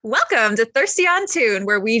Welcome to Thirsty on Tune,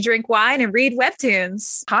 where we drink wine and read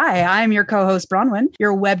webtoons. Hi, I'm your co-host Bronwyn,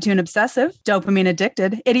 your webtoon obsessive, dopamine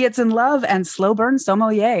addicted, idiots in love, and slow burn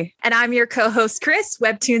sommelier. And I'm your co-host Chris,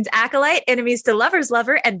 webtoons acolyte, enemies to lovers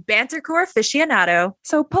lover, and bantercore aficionado.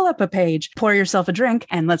 So pull up a page, pour yourself a drink,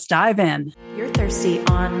 and let's dive in. You're thirsty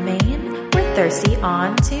on Maine, we're thirsty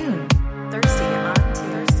on tune. Thirsty on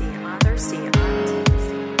tune, thirsty on, thirsty on tune.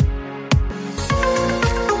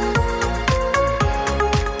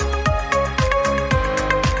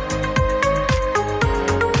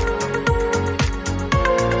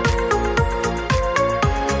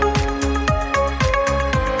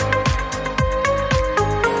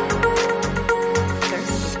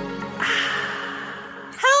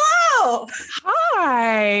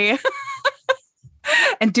 Hi.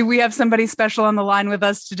 And do we have somebody special on the line with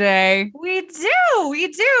us today? We do.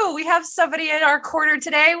 We have somebody in our corner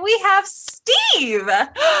today. We have Steve.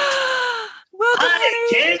 Welcome, Hi,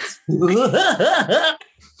 kids.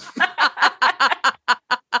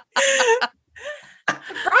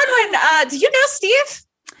 Bronwyn, do you know Steve?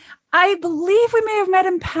 I believe we may have met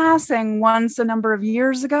in passing once a number of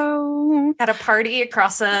years ago. At a party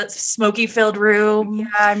across a smoky-filled room. Yeah,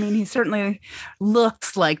 I mean, he certainly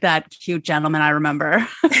looks like that cute gentleman I remember.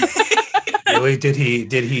 Really? Did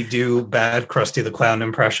he do bad Krusty the Clown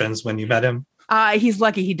impressions when you met him? He's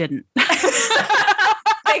lucky he didn't.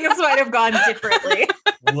 Things might have gone differently.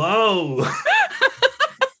 Whoa.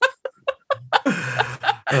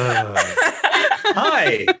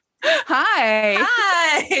 Hi. Hi.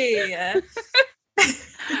 Hi.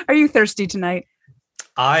 Are you thirsty tonight?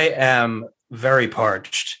 I am very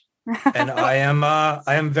parched. And I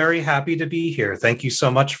am very happy to be here. Thank you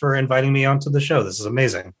so much for inviting me onto the show. This is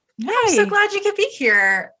amazing. I'm so glad you could be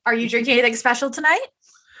here. Are you drinking anything special tonight?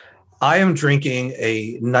 I am drinking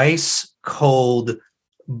a nice, cold,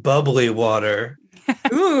 bubbly water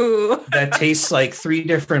Ooh. that tastes like 3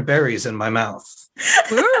 different berries in my mouth.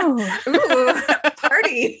 Ooh.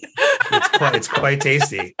 Party. It's quite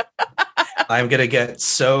tasty. I'm going to get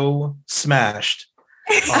so smashed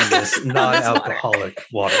on this non-alcoholic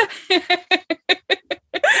water. And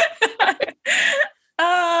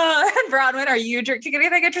Bronwyn, are you drinking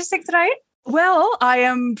anything interesting tonight? Well, I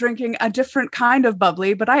am drinking a different kind of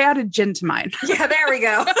bubbly, but I added gin to mine. Yeah, there we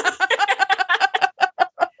go.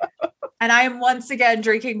 And I am once again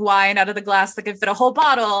drinking wine out of the glass that can fit a whole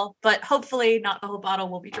bottle, but hopefully not the whole bottle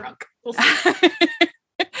will be drunk. We'll see.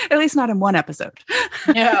 At least not in one episode.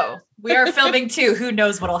 No, we are filming 2. Who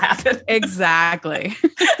knows what'll happen? Exactly.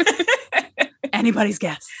 Anybody's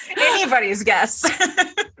guess. Anybody's guess.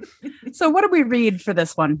 So what did we read for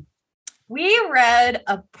this one? We read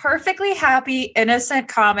a perfectly happy, innocent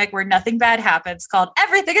comic where nothing bad happens called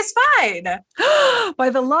Everything is Fine. By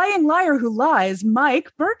the lying liar who lies, Mike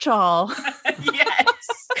Birchall.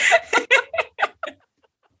 Yes.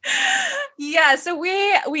 Yeah, so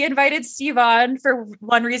we invited Steve on for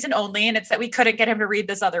one reason only, and it's that we couldn't get him to read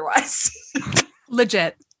this otherwise.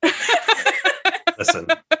 Legit. Listen,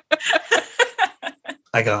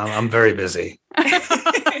 I'm very busy.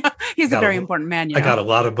 He's a very important man. You know? I got a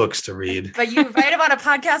lot of books to read. But you invite him on a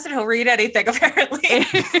podcast and he'll read anything, apparently.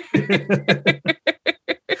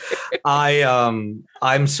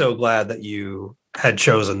 I'm so glad that you had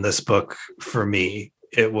chosen this book for me.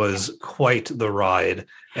 It was quite the ride,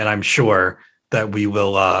 and I'm sure that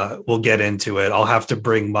we'll get into it. I'll have to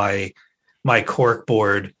bring my cork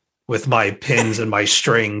board with my pins and my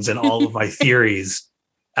strings and all of my theories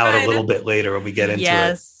out a little bit later when we get into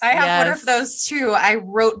it. I have one of those too. I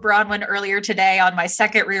wrote Bronwyn earlier today on my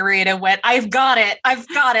second reread and went, I've got it. I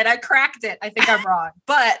cracked it. I think I'm wrong,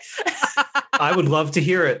 but I would love to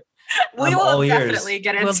hear it. We will definitely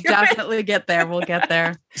get into it. We'll definitely get there. We'll get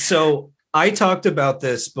there. So I talked about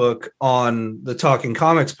this book on the Talking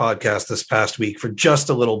Comics podcast this past week for just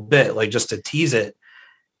a little bit, like just to tease it.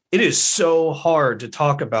 It is so hard to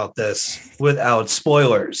talk about this without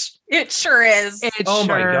spoilers. It sure is. Oh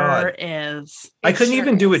my God. Is. I couldn't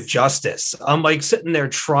even do it justice. I'm like sitting there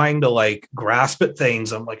trying to like grasp at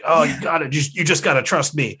things. I'm like, oh, you just gotta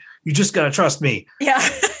trust me. You just gotta trust me. Yeah.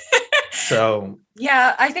 So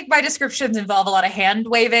yeah, I think my descriptions involve a lot of hand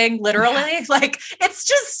waving, literally. Yeah. Like it's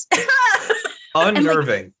just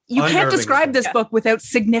unnerving. Like, you can't describe this book without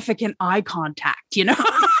significant eye contact, you know?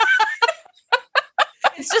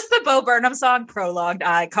 It's just the Bo Burnham song, Prolonged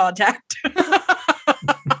Eye Contact. But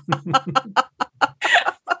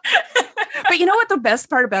you know what the best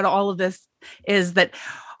part about all of this is that,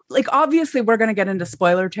 like, obviously we're going to get into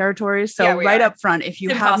spoiler territory. So right up front, if you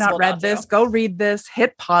have not read this, go read this,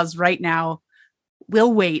 hit pause right now.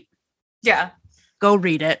 We'll wait. Yeah. Go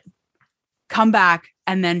read it. come back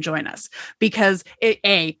and then join us, because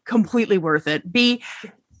A, completely worth it. B,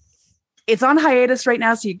 it's on hiatus right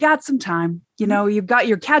now, so you got some time. You know, you've got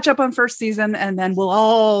your catch up on first season, and then we'll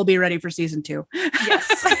all be ready for season 2.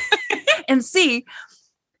 Yes. And C,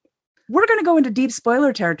 we're going to go into deep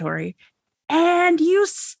spoiler territory, and you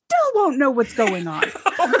still won't know what's going on.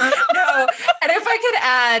 No. And if I could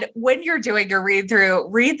add, when you're doing your read through,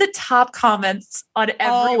 read the top comments on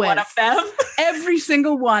every one of them. Every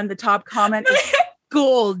single one, the top comment is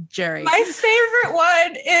gold, Jerry. My favorite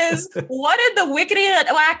one is, what did the wickety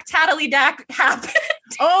whack tattly dack happen?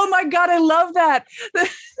 Oh my God, I love that.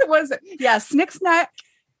 Was it? Yeah, snick snack,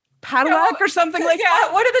 paddywhack or something like that.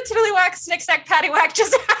 Yeah, what did the tiddly whack, snick snack, paddywhack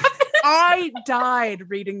just happen? I died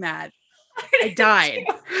reading that. I died.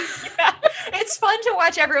 Yeah. It's fun to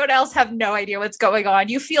watch everyone else have no idea what's going on.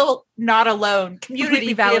 You feel not alone.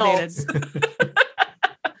 Community validated.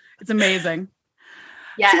 It's amazing.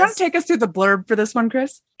 Yes. So you want to take us through the blurb for this one,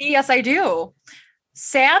 Chris? Yes, I do.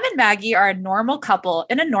 Sam and Maggie are a normal couple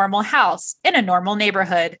in a normal house in a normal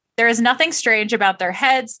neighborhood. There is nothing strange about their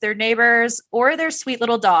heads, their neighbors, or their sweet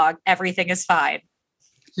little dog. Everything is fine.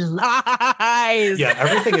 Lies. Yeah,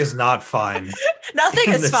 everything is not fine.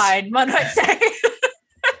 Nothing is fine, one might say.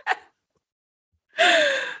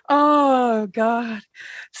 Oh, God.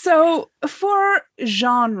 So for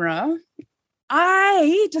genre,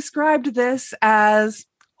 I described this as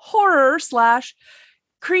horror /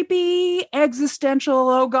 creepy, existential,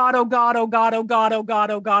 oh God, oh God, oh God, oh God, oh God,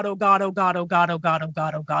 oh God, oh God, oh God, oh God, oh God, oh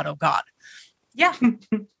God, oh God, oh God. Yeah.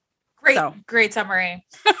 Great summary.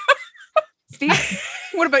 Steve,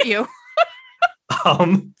 what about you? Off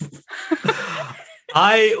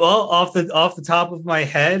the top of my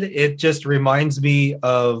head, it just reminds me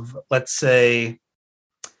of, let's say,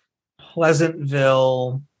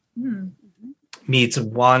 Pleasantville meets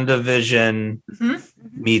WandaVision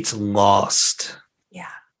meets Lost. Yeah.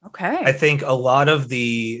 Okay. I think a lot of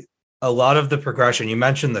the progression, you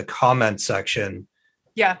mentioned the comment section.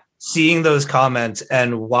 Yeah. Seeing those comments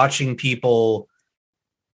and watching people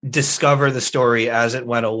discover the story as it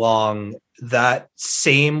went along, that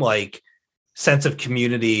same like sense of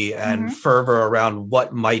community and fervor around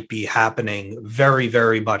what might be happening very,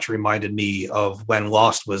 very much reminded me of when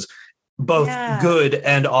Lost was both good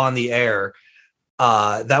and on the air.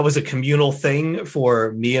 That was a communal thing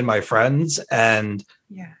for me and my friends, and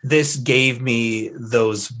this gave me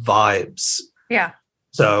those vibes. Yeah.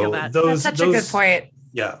 So that's such a good point.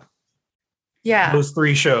 Yeah. Yeah. Those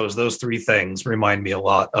 3 shows, those 3 things remind me a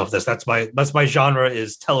lot of this. That's my genre,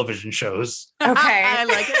 is television shows. Okay. I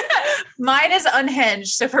like it. Mine is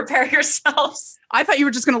Unhinged, so prepare yourselves. I thought you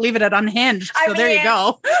were just going to leave it at Unhinged. So there you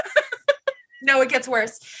go. No, it gets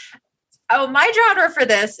worse. Oh, my genre for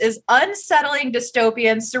this is unsettling,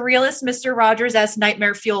 dystopian, surrealist Mr. Rogers-esque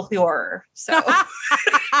nightmare fuel horror. So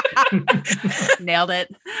nailed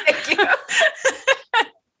it. Thank you.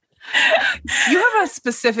 You have a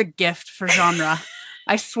specific gift for genre.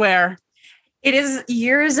 I swear. It is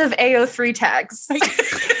years of AO3 tags.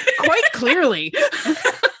 Quite clearly.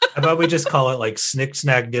 How about we just call it like Snick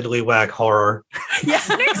Snack Diddly Whack horror? Yes,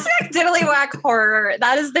 Snick Snack Diddly Whack horror.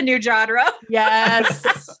 That is the new genre. Yes.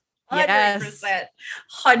 100%. Yes.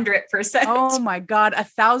 100%. Oh my God.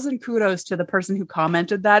 1,000 kudos to the person who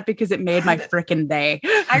commented that, because it made my freaking day.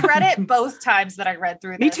 I read it both times that I read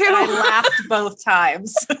through this. Me too. And I laughed both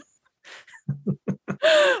times.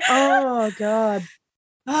 Oh God.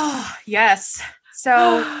 Oh, yes.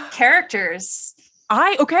 So characters.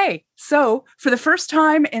 Okay. So for the first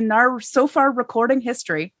time in our so far recording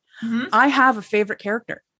history, I have a favorite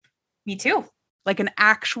character. Me too. Like an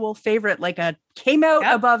actual favorite, like a came out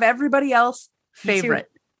above everybody else favorite.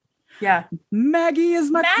 Yeah. Maggie is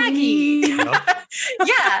my queen.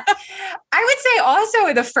 Yeah. I would say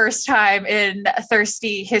also the first time in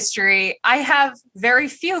Thirsty history, I have very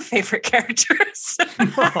few favorite characters.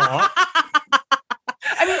 I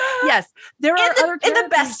mean, yes, there are other characters. In the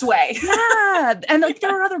best way. Yeah. And like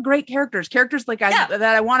there are other great characters that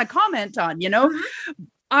I want to comment on, you know?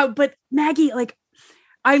 But Maggie, like,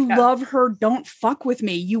 I love her don't fuck with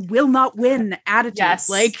me, you will not win attitude. Yes.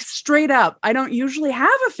 Like straight up. I don't usually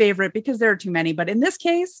have a favorite because there are too many, but in this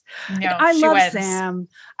case, I love wins. Sam.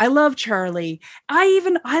 I love Charlie.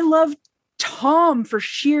 I love Tom for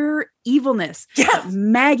sheer evilness. Yeah. But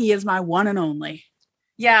Maggie is my one and only.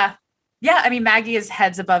 Yeah. Yeah. I mean, Maggie is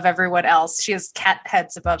heads above everyone else. She has cat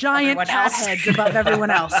heads above everyone else. Giant cat heads above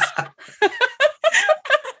everyone else.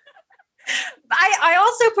 I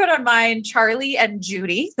also put on mine Charlie and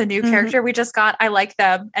Judy, the new character we just got. I like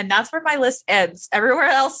them. And that's where my list ends. Everywhere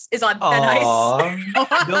else is on thin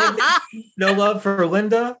ice. No love for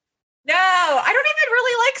Linda? No, I don't even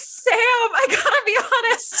really like Sam. I gotta be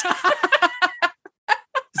honest.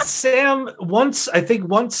 Sam, once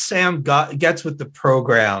Sam gets with the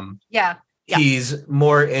program, Yeah. he's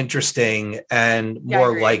more interesting and Yeah, I more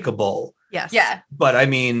agree. likable. Yes. Yeah. But I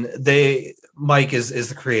mean, Mike is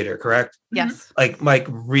the creator, correct? Yes. Like Mike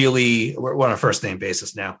really, we're on a first name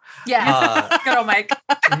basis now. Yeah. Good old Mike.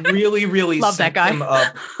 Really Love set that guy. him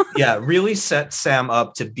up. Yeah, really set Sam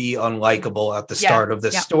up to be unlikable at the start of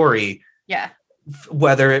the story, Yeah.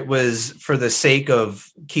 whether it was for the sake of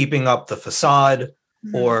keeping up the facade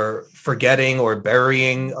Mhm. or forgetting or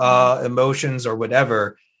burying emotions or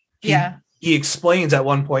whatever. He explains at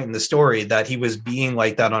one point in the story that he was being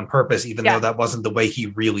like that on purpose, even though that wasn't the way he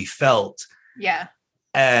really felt. Yeah.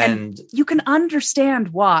 And you can understand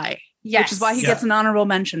why. Yes. Which is why he gets an honorable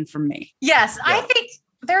mention from me. Yes. Yeah. I think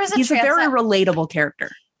there is a He's a chance very that- relatable character.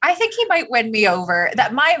 I think he might win me over.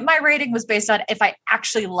 That my rating was based on if I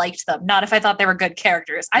actually liked them, not if I thought they were good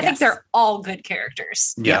characters. I think they're all good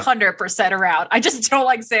characters. Yeah. 100% around. I just don't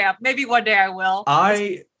like Sam. Maybe one day I will.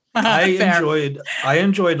 I Fair.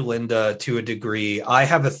 enjoyed Linda to a degree. I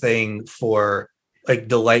have a thing for like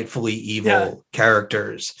delightfully evil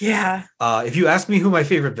characters. Yeah. If you ask me who my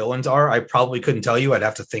favorite villains are, I probably couldn't tell you. I'd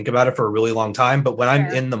have to think about it for a really long time. But when I'm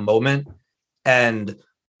Fair. in the moment and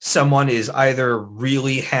someone is either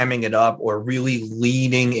really hamming it up or really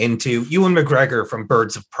leaning into Ewan McGregor from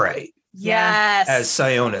Birds of Prey Yes. as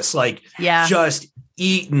Sionis, like Yeah. just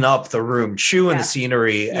eating up the room, chewing Yeah. the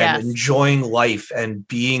scenery and Yes. enjoying life and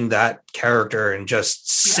being that character and just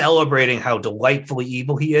celebrating how delightfully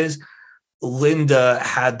evil he is. Linda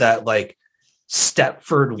had that like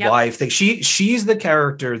Stepford wife thing. She's the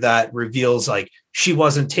character that reveals like she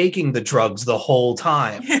wasn't taking the drugs the whole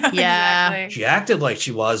time. Yeah. Exactly. She acted like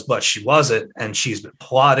she was, but she wasn't. And she's been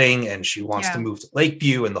plotting and she wants Yeah. to move to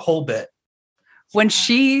Lakeview and the whole bit. When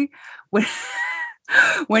she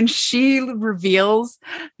when she reveals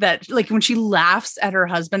that, like when she laughs at her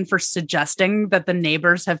husband for suggesting that the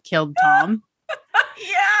neighbors have killed Tom.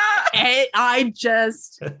 Yeah.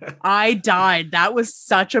 I died. That was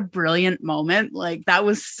such a brilliant moment. Like that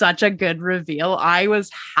was such a good reveal. I was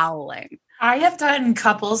howling. I have done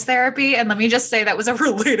couples therapy, and let me just say that was a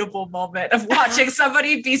relatable moment of watching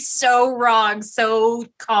somebody be so wrong so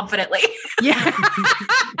confidently. Yeah.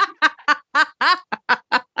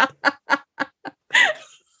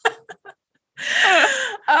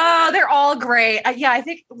 Oh, they're all great. Yeah, I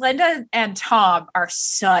think Linda and Tom are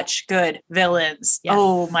such good villains. Yes.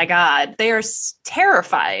 Oh my God. They are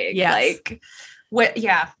terrifying. Yes. Like,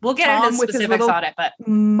 we'll get Tom into with his specifics little on it, but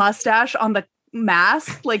Mustache on the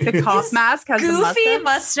mask, like the cop His mask has the goofy mustache.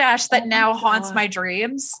 mustache that Oh my now haunts God. my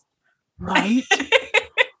dreams. Right?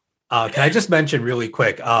 Can I just mention really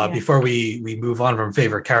quick before we move on from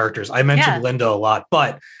favorite characters? I mentioned Yeah. Linda a lot,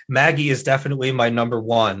 but Maggie is definitely my number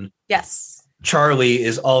one. Yes. Charlie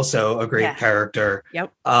is also a great character.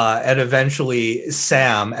 Yep. And eventually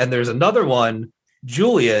Sam. And there's another one,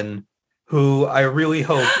 Julian, who I really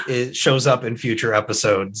hope it shows up in future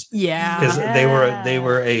episodes. Yeah. Because they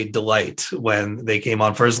were a delight when they came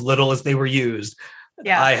on for as little as they were used.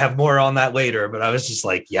 Yeah. I have more on that later, but I was just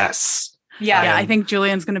like, yes. Yeah. Yeah, I think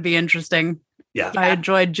Julian's going to be interesting. Yeah. I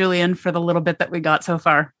enjoyed Julian for the little bit that we got so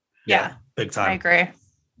far. Yeah. Big I time.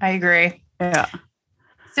 agree. Yeah.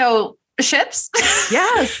 So ships?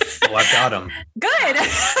 Yes. Oh, I've got him. Good.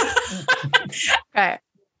 Okay.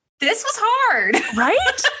 This was hard. Right?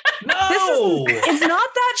 No. It's not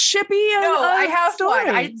that shippy. No, I have story.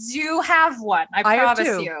 one. I do have one. I have promise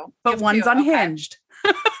two, you. You but have one's two. Okay. unhinged.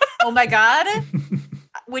 Oh my God.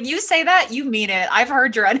 When you say that, you mean it. I've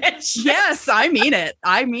heard you're unhinged. Yes, I mean it.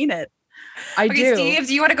 I mean it. I Okay, do. Steve,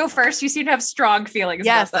 do you want to go first? You seem to have strong feelings.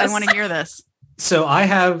 Yes, about I this. want to hear this. So I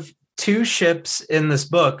have two ships in this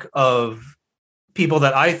book of people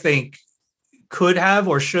that I think could have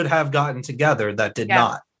or should have gotten together that did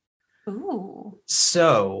not. Ooh.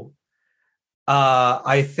 So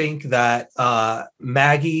I think that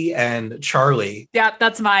Maggie and Charlie. Yeah,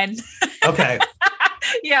 that's mine. Okay.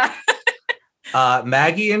 Yeah.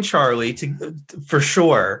 Maggie and Charlie for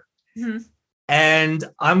sure. Mhm. And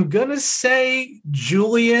I'm going to say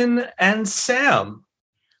Julian and Sam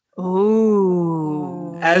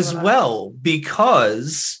Ooh. as well,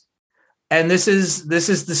 because, and this is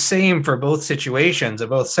the same for both situations and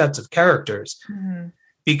both sets of characters, Mhm.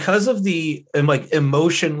 because of the like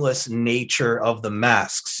emotionless nature of the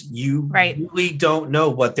masks, you really don't know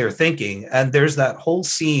what they're thinking. And there's that whole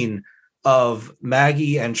scene of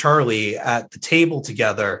Maggie and Charlie at the table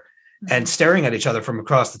together and staring at each other from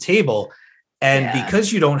across the table. And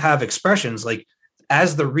because you don't have expressions, like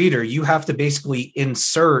as the reader, you have to basically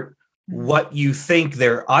insert what you think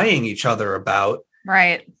they're eyeing each other about.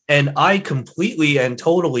 Right. And I completely and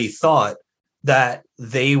totally thought that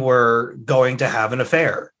they were going to have an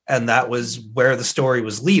affair. And that was where the story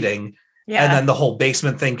was leading. Yeah. And then the whole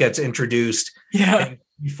basement thing gets introduced. Yeah. And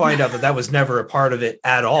you find out that that was never a part of it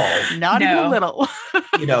at all. Not even a little.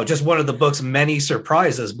 Just one of the book's many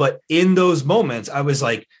surprises. But in those moments, I was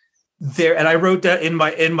like, there, and I wrote that in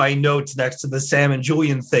my notes next to the Sam and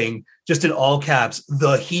Julian thing, just in all caps,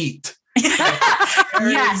 the heat.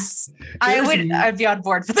 Yes. I'd be on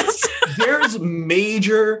board for this. There's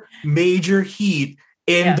major heat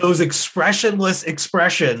in those expressionless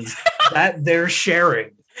expressions that they're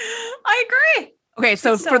sharing. I agree. Okay,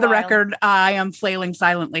 so It's so for the wild. record, I am flailing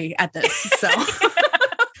silently at this. So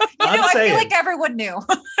I'm I saying, feel like everyone knew.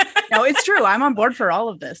 no, it's true. I'm on board for all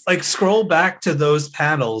of this. like, scroll back to those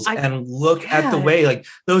panels and look at the way, like,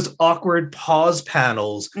 those awkward pause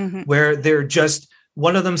panels Mhm. where they're just,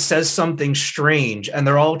 one of them says something strange and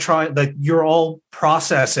they're all trying, like, you're all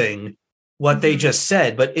processing what they just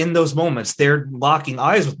said. But in those moments, they're locking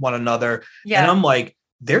eyes with one another. Yeah. And I'm like,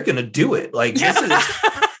 they're going to do it. Like, this is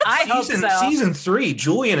I hope so. season 3.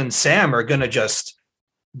 Julian and Sam are going to just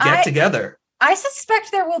get together. I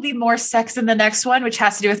suspect there will be more sex in the next one, which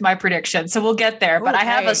has to do with my prediction. So we'll get there. But I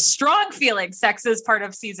have Okay. a strong feeling sex is part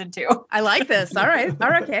of season 2. I like this. All right.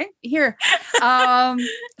 Okay. Here.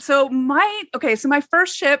 So my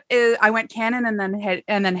first ship is I went canon and then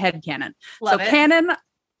head canon. Love so it. canon,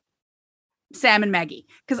 Sam and Maggie,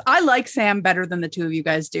 because I like Sam better than the two of you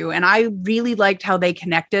guys do, and I really liked how they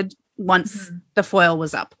connected once the foil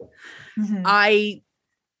was up. Mhm. I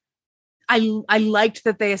liked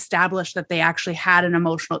that they established that they actually had an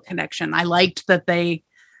emotional connection. I liked that they,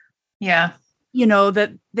 Yeah.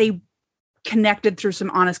 that they connected through some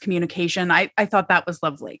honest communication. I thought that was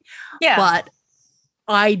lovely. Yeah. But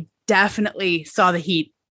I definitely saw the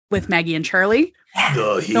heat with Maggie and Charlie.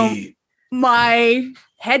 The So- heat. My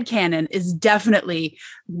headcanon is definitely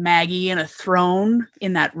Maggie in a throne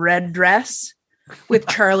in that red dress with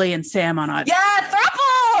Charlie and Sam on it. Yeah,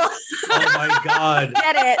 throuple. Oh my God.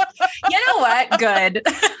 Get it. You know what? Good.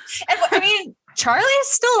 And I mean, Charlie is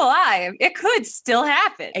still alive. It could still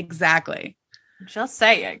happen. Exactly. Just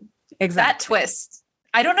saying. Exactly. That twist.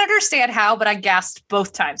 I don't understand how, but I gasped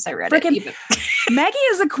both times I read Frickin' it. Even. Maggie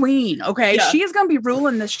is a queen. Okay. Yeah. She is going to be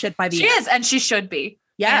ruling this shit by the She end. is, and she should be.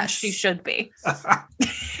 Yes. And she should be.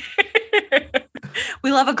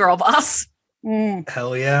 We love a girl boss. Mm.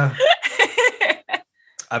 Hell yeah.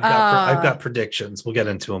 I've got predictions. We'll get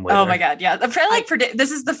into them later. Oh my God. Yeah. I feel like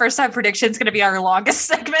this is the first time prediction's going to be our longest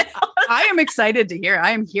segment. I am excited to hear.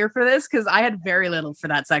 I am here for this because I had very little for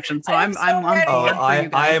that section. So I'm so on ready. board Oh, for you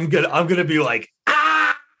guys. I'm gonna be like,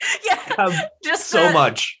 Yeah. Just so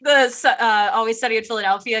much. The Always Sunny in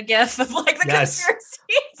Philadelphia gif of like the Yes.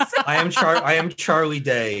 conspiracies. I am Charlie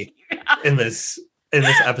Day in this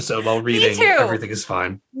episode while reading. too. Everything is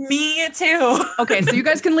fine. Me too. Okay, so you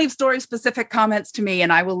guys can leave story specific comments to me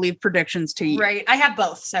and I will leave predictions to you. Right. I have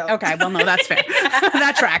both. So Okay, well, no, that's fair.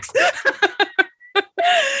 That tracks.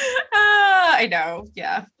 I know.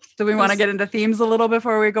 Yeah. Do we want to get into themes a little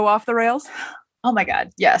before we go off the rails? Oh my God.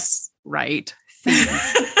 Yes. Right.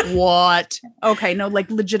 What? Okay, no, like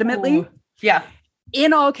legitimately, Ooh. Yeah.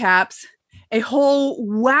 in all caps, a whole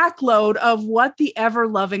whack load of what the ever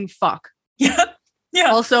loving fuck. Yeah.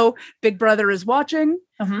 Yeah. Also, Big Brother is watching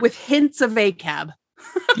Mhm. with hints of ACAB.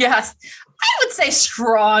 Yes. I would say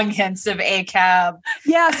strong hints of ACAB.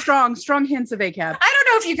 Yeah, strong hints of ACAB. I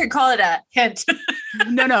don't know if you could call it a hint.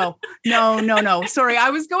 No. Sorry, I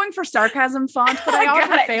was going for sarcasm font, but I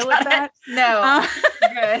often fail at that. No.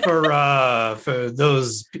 Good. For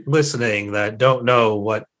those listening that don't know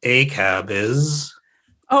what ACAB is.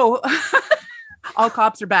 Oh, all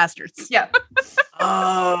cops are bastards. Yeah.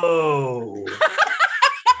 Oh.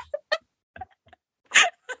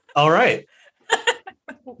 All right.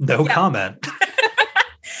 No Yeah. comment.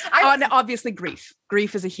 And obviously, grief.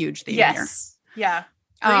 Grief is a huge theme here. Yes. Yeah.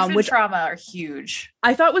 Grief and Which trauma are huge.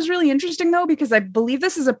 I thought was really interesting, though, because I believe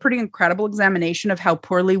this is a pretty incredible examination of how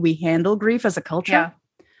poorly we handle grief as a culture. Yeah.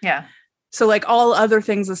 Yeah. So, like, all other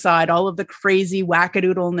things aside, all of the crazy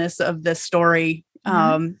wackadoodleness of this story,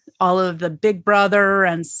 all of the Big Brother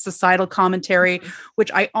and societal commentary,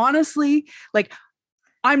 which I honestly, like,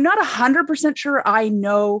 I'm not 100% sure I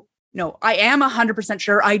know. No, I am 100%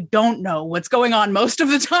 sure I don't know what's going on most of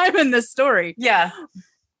the time in this story. Yeah.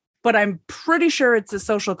 But I'm pretty sure it's a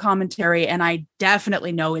social commentary, and I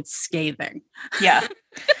definitely know it's scathing. Yeah.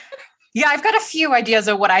 Yeah. I've got a few ideas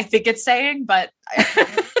of what I think it's saying, but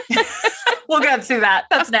we'll get through that.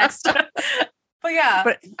 That's next. But yeah,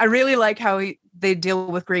 But I really like how they deal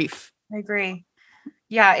with grief. I agree.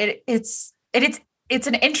 Yeah, it's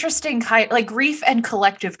an interesting kind, like grief and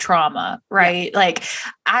collective trauma, right? Like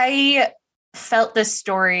I felt this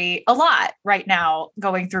story a lot right now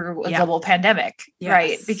going through a global pandemic,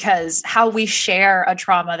 right? Because how we share a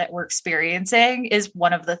trauma that we're experiencing is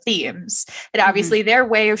one of the themes. And obviously their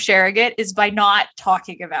way of sharing it is by not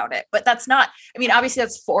talking about it. But that's not, I mean, obviously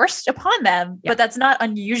that's forced upon them, but that's not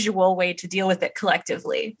unusual way to deal with it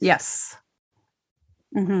collectively. Yes.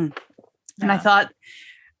 And I thought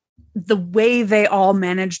the way they all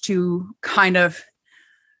managed to kind of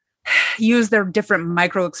use their different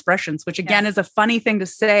micro expressions, which again is a funny thing to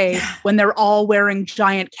say when they're all wearing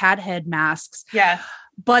giant cat head masks. Yeah.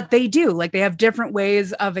 But they do, like, they have different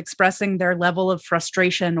ways of expressing their level of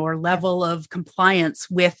frustration or level of compliance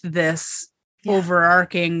with this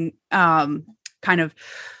overarching kind of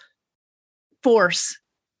force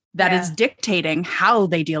that is dictating how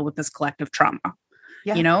they deal with this collective trauma.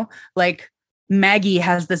 You know, like Maggie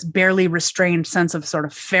has this barely restrained sense of sort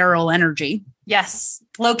of feral energy. Yes.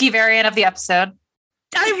 Loki variant of the episode.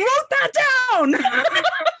 I wrote that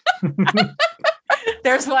down.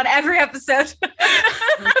 There's one every episode.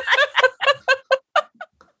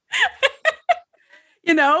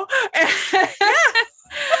 You know?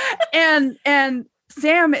 And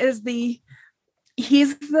Sam is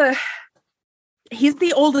he's the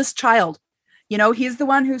oldest child. You know, he's the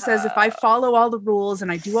one who says, if I follow all the rules and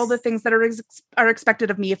I do all the things that are expected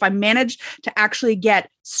of me, if I manage to actually get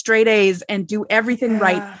straight A's and do everything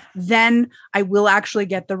right, then I will actually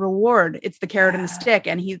get the reward. It's the carrot and the stick.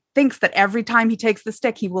 And he thinks that every time he takes the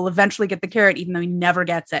stick, he will eventually get the carrot, even though he never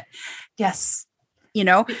gets it. Yes. You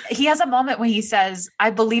know, he has a moment when he says,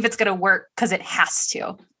 I believe it's going to work because it has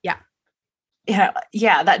to. Yeah.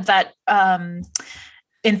 Yeah. That,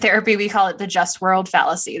 in therapy, we call it the just world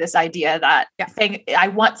fallacy. This idea that I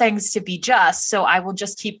want things to be just, so I will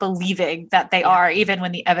just keep believing that they are, even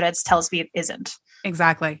when the evidence tells me it isn't.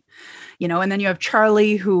 Exactly. You know, and then you have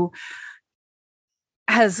Charlie, who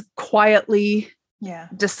has quietly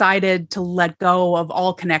decided to let go of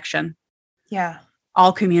all connection. Yeah.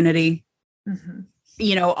 All community.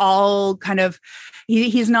 You know, all kind of,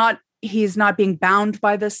 he's not being bound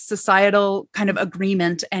by this societal kind of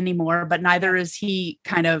agreement anymore, but neither is he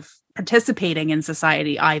kind of participating in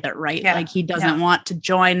society either, right? Like he doesn't want to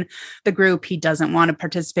join the group. He doesn't want to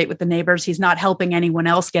participate with the neighbors. He's not helping anyone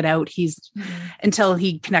else get out. Until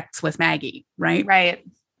he connects with Maggie, right?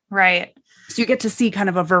 Right. So you get to see kind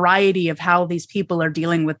of a variety of how these people are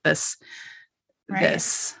dealing with this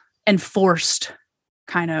enforced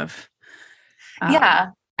kind of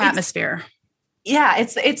atmosphere. Yeah,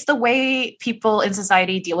 it's the way people in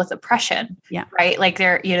society deal with oppression. Yeah. Right. Like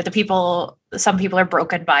some people are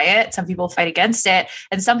broken by it. Some people fight against it.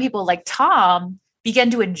 And some people, like Tom, begin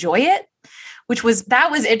to enjoy it, that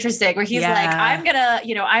was interesting, where he's like, I'm gonna,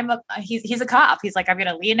 he's a cop. He's like, I'm going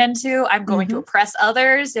to lean into, I'm going to oppress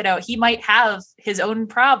others. You know, he might have his own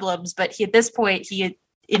problems, but at this point he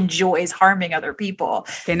enjoys harming other people.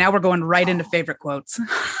 Okay. Now we're going right into favorite quotes.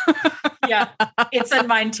 Yeah. It's in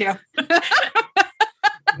mine too.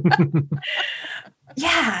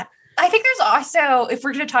 Yeah. I think there's also, if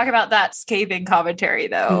we're going to talk about that scathing commentary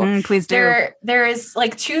though, please do. There is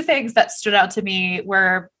like two things that stood out to me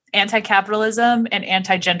were anti-capitalism and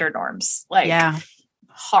anti-gender norms.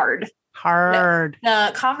 Hard.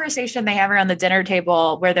 The conversation they have around the dinner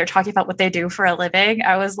table where they're talking about what they do for a living.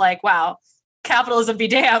 I was like, wow, capitalism be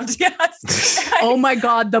damned. Yes. Oh my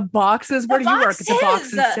God. The boxes. Where do you work? It's a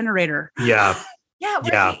box incinerator. Yeah.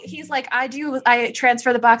 Yeah. He's like, I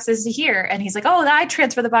transfer the boxes to here. And he's like, oh, I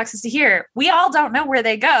transfer the boxes to here. We all don't know where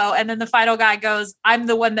they go. And then the final guy goes, I'm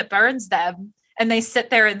the one that burns them. And they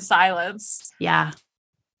sit there in silence. Yeah.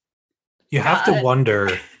 You have to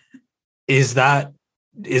wonder, is that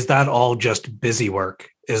all just busy work?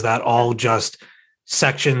 Is that all just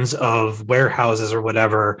sections of warehouses or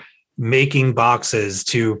whatever making boxes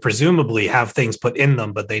to presumably have things put in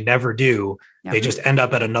them, but they never do. Yep. They just end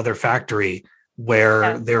up at another factory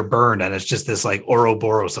where they're burned, and it's just this like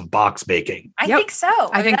Ouroboros of box making. I think so.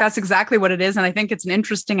 I think that's exactly what it is. And I think it's an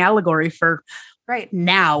interesting allegory for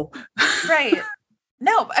now. Right.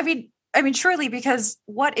 No, I mean, truly, because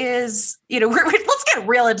what is, let's get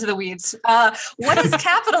real into the weeds. What is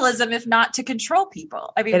capitalism if not to control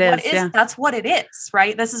people? I mean, that's what it is,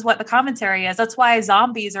 right? This is what the commentary is. That's why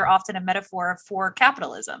zombies are often a metaphor for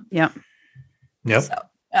capitalism. Yep. So,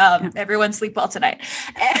 everyone sleep well tonight.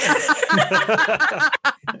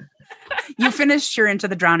 You finished your Into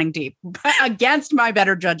the Drowning Deep against my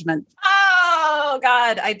better judgment. Oh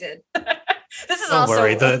God, I did. This is Don't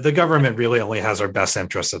worry. The government really only has our best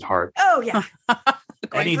interests at heart. Oh yeah.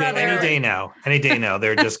 Any brother. day now,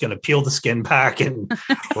 they're just going to peel the skin back, and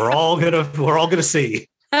we're all gonna see.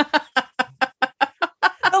 The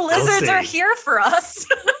lizards see. are here for us.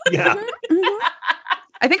 Yeah, Mhm.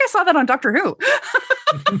 I think I saw that on Doctor Who.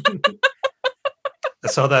 I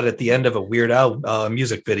saw that at the end of a Weird Al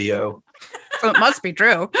music video. So it must be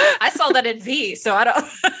true, I saw that in V, so I don't.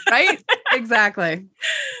 right? Exactly.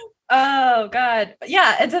 Oh God.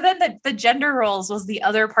 Yeah. And so then the gender roles was the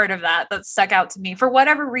other part of that stuck out to me. For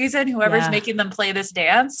whatever reason, whoever's Yeah. making them play this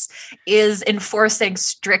dance is enforcing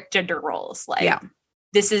strict gender roles. Like Yeah.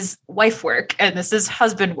 this is wife work and this is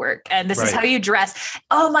husband work and this is Right. how you dress.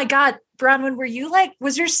 Oh my God. Bronwyn, were you like,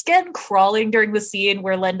 was your skin crawling during the scene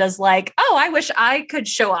where Linda's like, oh, I wish I could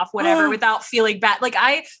show off whatever without feeling bad? Like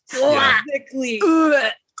I Yeah. physically,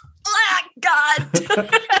 Ugh. God.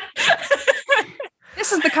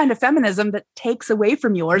 This is the kind of feminism that takes away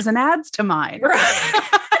from yours and adds to mine. Right.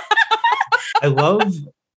 I love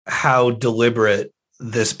how deliberate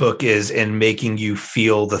this book is in making you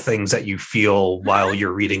feel the things that you feel while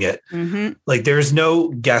you're reading it. Mhm. Like there's no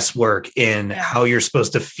guesswork in Yeah. how you're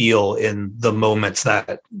supposed to feel in the moments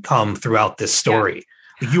that come throughout this story.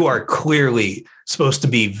 You are clearly supposed to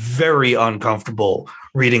be very uncomfortable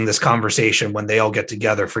reading this conversation when they all get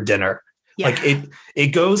together for dinner. Yeah. Like it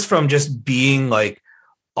goes from just being like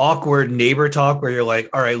awkward neighbor talk where you're like,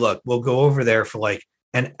 all right, look, we'll go over there for like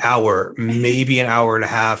an hour, maybe an hour and a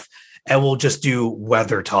half, and we'll just do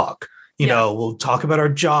weather talk. You Yeah. know, we'll talk about our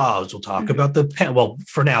jobs. We'll talk Mhm. about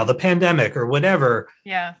for now, the pandemic or whatever.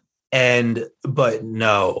 Yeah. But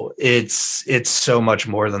no, it's so much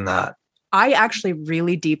more than that. I actually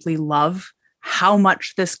really deeply love how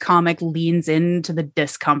much this comic leans into the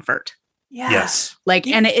discomfort. Yeah. Yes. Like,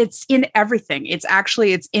 and it's in everything. It's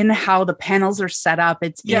in how the panels are set up.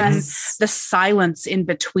 It's in Yes. the silence in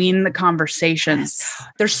between the conversations. Yes.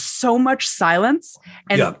 There's so much silence.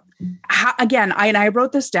 And Yeah. how, again, I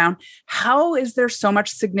wrote this down. How is there so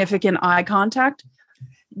much significant eye contact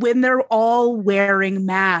when they're all wearing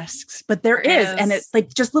masks? But there is. And it's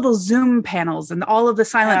like just little Zoom panels and all of the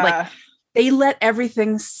silent, like they let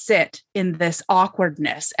everything sit in this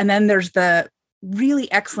awkwardness. And then there's the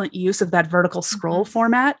really excellent use of that vertical scroll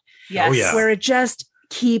format Yes. Oh, yeah. where it just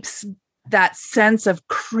keeps that sense of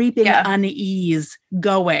creeping Yeah. unease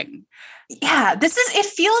going. Yeah. It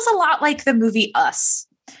feels a lot like the movie Us,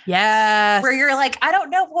 Yes. where you're like, I don't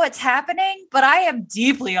know what's happening, but I am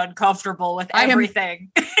deeply uncomfortable with I am- everything.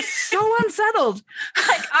 so unsettled.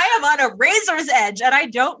 Like I am on a razor's edge and I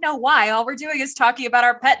don't know why. All we're doing is talking about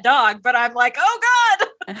our pet dog, but I'm like, oh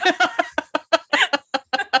God.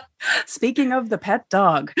 Speaking of the pet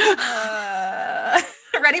dog.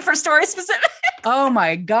 Ready for story specific? Oh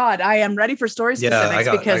my God. I am ready for story Yeah, specifics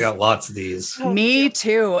I because got lots of these. me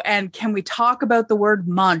too. And can we talk about the word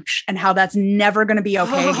munch and how that's never going to be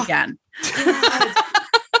okay Oh. again?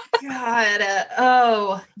 God.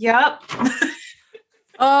 Oh, yep.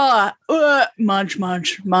 Munch,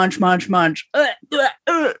 munch, munch, munch, munch.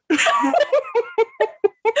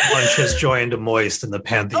 Munch has joined Moist in the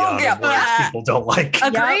pantheon Oh, yeah. of words people don't like.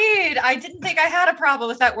 Agreed. I didn't think I had a problem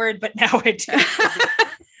with that word, but now I do.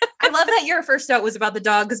 I love that your first note was about the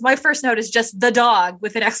dog because my first note is just the dog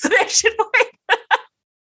with an exclamation point.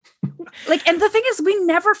 Like, and the thing is, we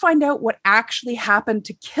never find out what actually happened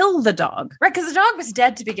to kill the dog. Right, because the dog was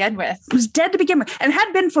dead to begin with. It was dead to begin with and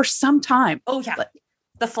had been for some time. Oh yeah, But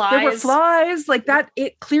the flies. There were flies like that.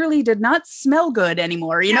 It clearly did not smell good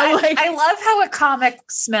anymore. You know, I, like I love how a comic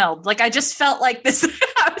smelled. Like I just felt like this.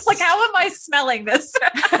 I was like, how am I smelling this?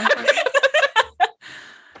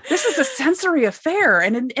 this is a sensory affair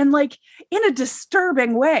and like in a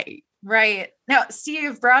disturbing way. Right. Now,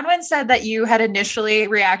 Steve, Bronwyn said that you had initially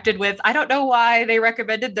reacted with, I don't know why they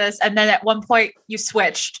recommended this. And then at one point you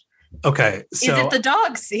switched. Okay, so Is it the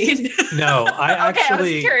dog scene? no, I Okay, I was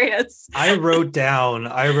actually curious. I wrote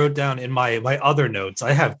down in my other notes.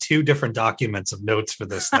 I have two different documents of notes for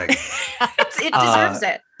this thing. It deserves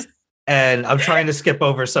it. And I'm trying to skip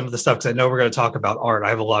over some of the stuff because I know we're going to talk about art. I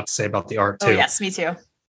have a lot to say about the art too. Oh, yes, me too.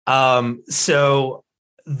 So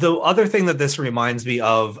the other thing that this reminds me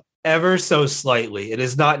of ever so slightly, it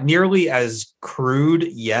is not nearly as crude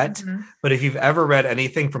yet, Mhm. but if you've ever read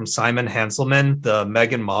anything from Simon Hanselman, the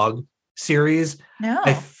Megan Mogg series, No.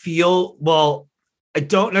 I feel, well, I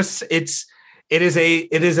don't know. It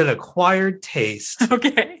is an acquired taste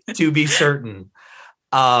Okay. to be certain.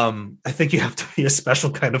 I think you have to be a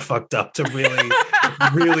special kind of fucked up to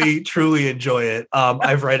really truly enjoy it.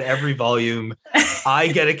 I've read every volume. I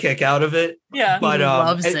get a kick out of it, Yeah. but He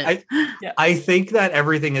loves it. I think that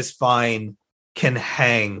Everything Is Fine can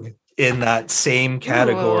hang in that same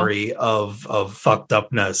category of fucked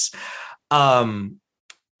upness.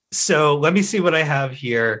 So let me see what I have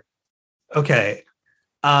here. Okay.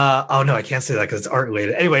 Oh no, I can't say that because it's art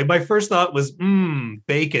related. Anyway, my first thought was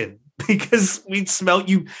bacon. Because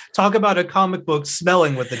you talk about a comic book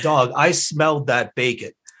smelling with the dog. I smelled that bacon.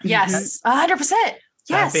 Yes, 100%. That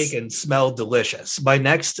Yes. bacon smelled delicious. My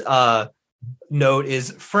next note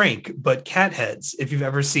is Frank, but cat heads. If you've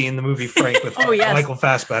ever seen the movie Frank with yes. Michael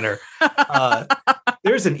Fassbender,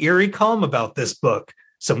 there's an eerie calm about this book.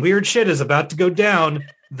 Some weird shit is about to go down.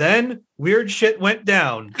 Then weird shit went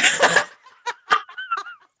down.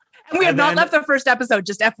 And we have not left the first episode,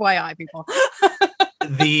 just FYI, people.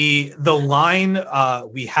 The line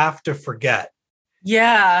we have to forget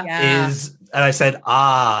is, and I said,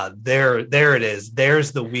 there it is.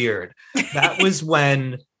 There's the weird. That was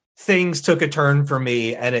when things took a turn for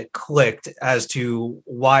me and it clicked as to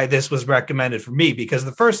why this was recommended for me. Because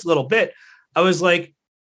the first little bit, I was like,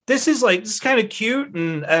 this is kind of cute.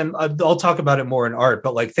 And I'll talk about it more in art,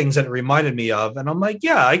 but like things that it reminded me of. And I'm like,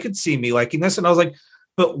 yeah, I could see me liking this. And I was like,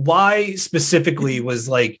 but why specifically was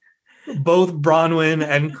like both Bronwyn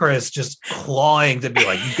and Chris just clawing to be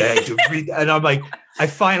like, you guys do read. And I'm like, I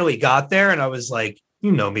finally got there and I was like,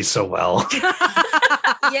 you know me so well.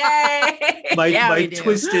 Yay. my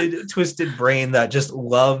twisted brain that just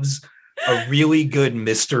loves a really good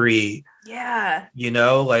mystery. Yeah. You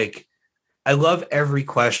know, like I love every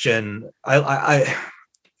question. I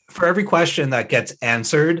for every question that gets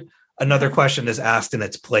answered, another question is asked in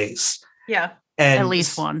its place. Yeah. And at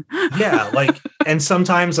least one. Yeah, like, and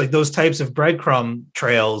sometimes like those types of breadcrumb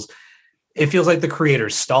trails, it feels like the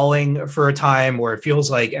creator's stalling for a time, or it feels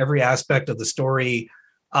like every aspect of the story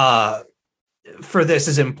for this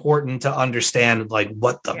is important to understand like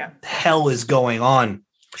what the hell is going on.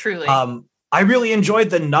 Truly. I really enjoyed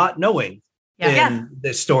the not knowing in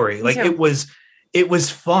this story. Like it was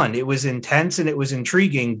fun, it was intense, and it was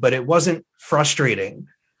intriguing, but it wasn't frustrating.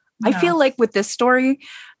 I feel like with this story,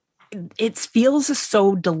 it feels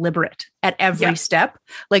so deliberate at every step.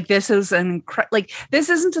 Like this is this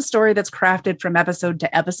isn't a story that's crafted from episode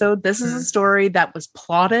to episode. This is a story that was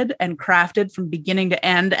plotted and crafted from beginning to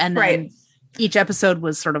end, and then each episode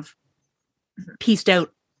was sort of pieced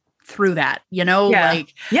out through that. You know,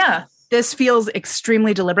 this feels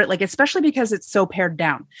extremely deliberate. Like especially because it's so pared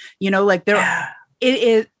down. You know, like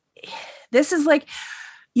this is like,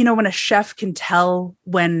 you know, when a chef can tell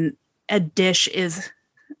when a dish is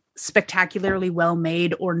spectacularly well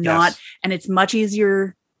made or not, and it's much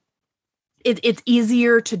easier. It's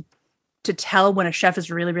easier to tell when a chef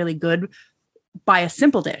is really, really good by a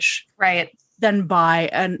simple dish, right, than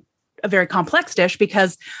by a very complex dish,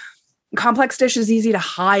 because complex dish is easy to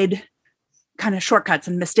hide kind of shortcuts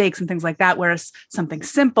and mistakes and things like that. Whereas something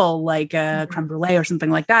simple like a creme brulee or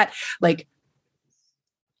something like that, like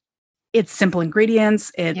it's simple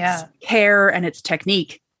ingredients, it's care, and it's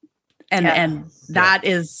technique. And that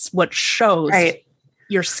is what shows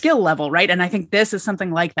your skill level, right? And I think this is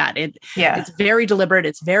something like that. It's very deliberate,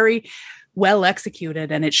 it's very well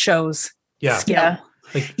executed, and it shows skill.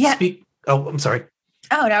 Oh, I'm sorry.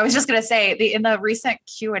 Oh, no, I was just going to say in the recent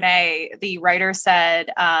Q&A, the writer said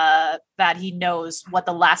that he knows what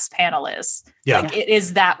the last panel is. Yeah. Like, it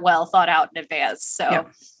is that well thought out in advance. So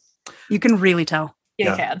you can really tell.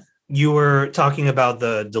 You can. You were talking about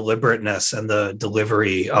the deliberateness and the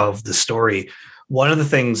delivery of the story. One of the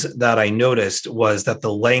things that I noticed was that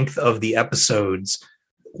the length of the episodes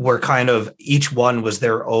were kind of, each one was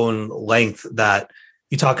their own length. That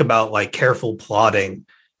you talk about like careful plotting.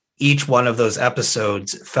 Each one of those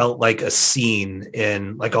episodes felt like a scene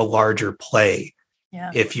in like a larger play,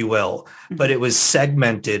 if you will, but it was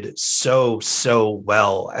segmented so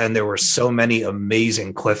well. And there were so many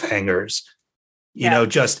amazing cliffhangers. You know,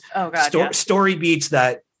 just story beats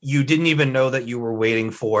that you didn't even know that you were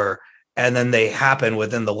waiting for. And then they happen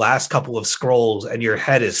within the last couple of scrolls and your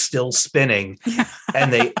head is still spinning.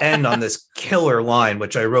 And they end on this killer line,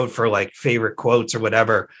 which I wrote for like favorite quotes or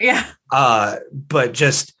whatever. Yeah. But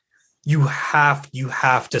just, you have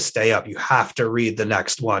to stay up. You have to read the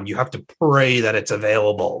next one. You have to pray that it's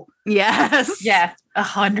available. Yes. Yeah.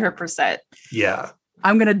 100%. Yeah.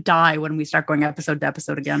 I'm going to die when we start going episode to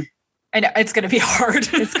episode again. I know it's going to be hard.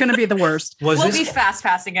 It's going to be the worst. We'll be fast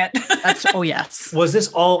passing it. Yes. Was this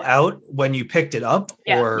all out when you picked it up?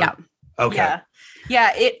 Yeah. Or? Yeah. Okay.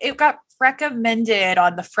 Yeah. It got recommended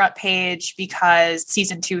on the front page because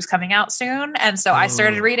season 2 is coming out soon. And so I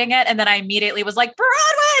started reading it, and then I immediately was like,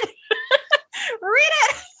 Bronwyn, read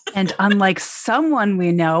it. And unlike someone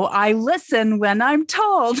we know, I listen when I'm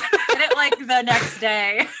told. Did it like the next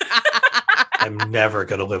day. I'm never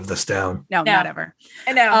going to live this down. No, not ever.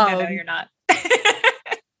 No, you're not.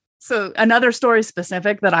 So another story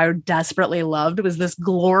specific that I desperately loved was this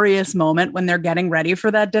glorious moment when they're getting ready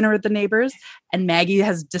for that dinner with the neighbors, and Maggie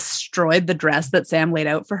has destroyed the dress that Sam laid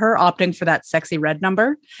out for her, opting for that sexy red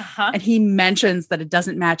number. Uh-huh. And he mentions that it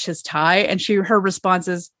doesn't match his tie, and her response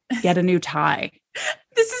is, "Get a new tie."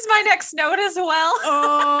 This is my next note as well.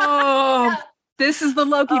 Oh, this is the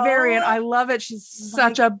Loki variant. I love it. She's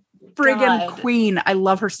such a friggin' God. queen. I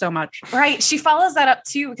love her so much. Right. She follows that up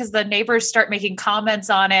too, because the neighbors start making comments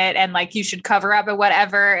on it and like, you should cover up and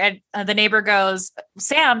whatever. And the neighbor goes,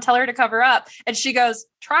 Sam, tell her to cover up. And she goes,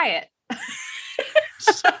 try it.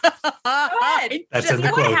 Go ahead. That's Just in the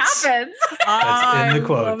see what quotes. happens. That's in the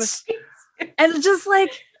love quotes. it. And just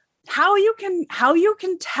like how you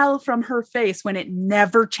can tell from her face when it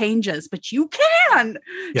never changes, but you can.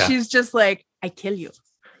 Yeah. She's just like, I kill you.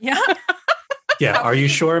 Yeah. Yeah. Are you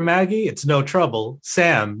sure, Maggie? It's no trouble.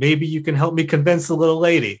 Sam, maybe you can help me convince the little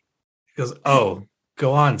lady. He goes, oh,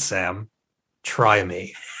 go on, Sam. Try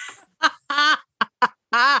me.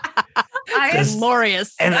 I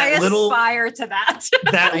Glorious. And I that little aspire to that.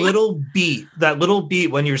 that little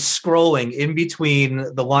beat when you're scrolling in between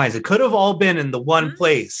the lines, it could have all been in the one Mhm.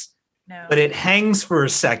 place, No. but it hangs for a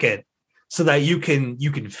second so that you can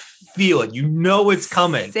feel it. You know it's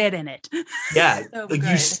coming. Sit in it. Yeah. So Like you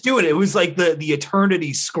good. stew it. It was like the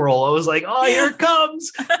eternity scroll. I was like, oh, here it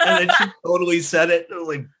comes. And then she totally said it. It was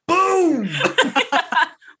like, boom.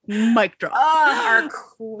 Mic drop. Oh, our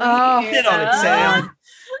queen. Oh, Hit on it, Sam.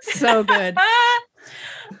 So good.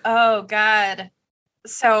 Oh God.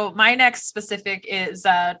 So my next specific is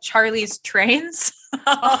Charlie's trains.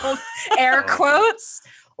 Air quotes.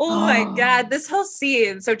 Oh my God, this whole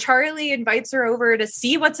scene. So Charlie invites her over to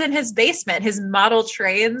see what's in his basement, his model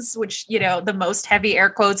trains, which, you know, the most heavy air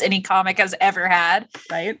quotes any comic has ever had.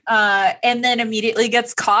 Right. And then immediately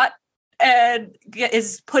gets caught and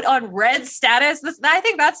is put on red status. I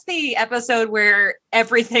think that's the episode where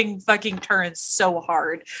everything fucking turns so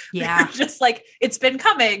hard. Yeah. Just like it's been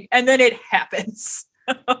coming and then it happens.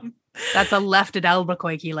 That's a left at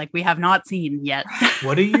Albuquerque like we have not seen yet.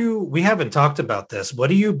 We haven't talked about this. What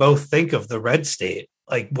do you both think of the red state?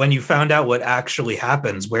 Like when you found out what actually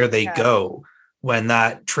happens, where they Yeah. go when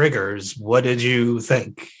that triggers, what did you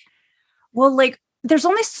think? Well, like there's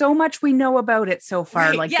only so much we know about it so far.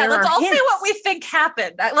 Right. Like yeah, there let's are all say hints. what we think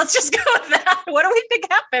happened. Let's just go with that. What do we think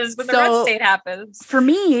happens when the red So- state happens? For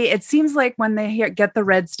me, it seems like when they get the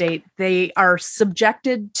red state, they are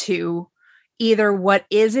subjected to either what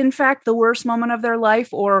is in fact the worst moment of their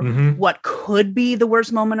life or Mhm. what could be the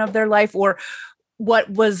worst moment of their life or what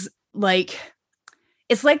was like,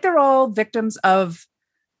 it's like they're all victims of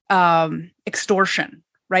extortion,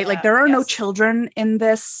 right? Like there are no yes. children in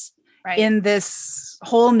this Right. in this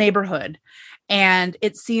whole neighborhood. And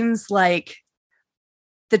it seems like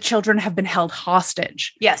the children have been held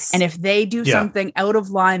hostage. Yes. And if they do Yeah. something out of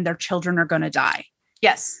line, their children are going to die.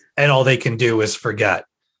 yes. And all they can do is forget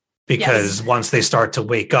because once they start to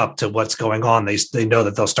wake up to what's going on, they know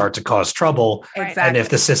that they'll start to cause trouble. Right. Exactly. And if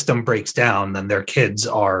the system breaks down, then their kids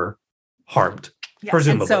are harmed, Yeah.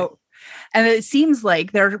 presumably. And it seems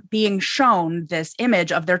like they're being shown this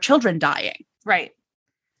image of their children dying. Right.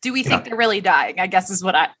 Do we think they're really dying? I guess is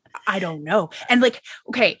what I don't know. And like,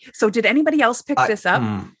 okay, so did anybody else pick this up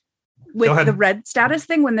Go with ahead. the red status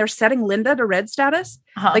thing when they're setting Linda to red status?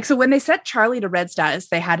 Uh-huh. Like, so when they set Charlie to red status,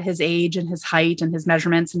 they had his age and his height and his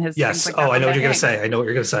measurements and his Yes. things like that. I know what Okay. you're going to say. I know what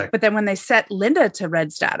you're going to say. But then when they set Linda to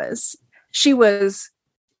red status, she was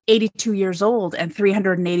 82 years old and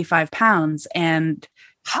 385 pounds. And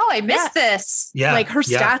Oh, I missed this. Yeah. like her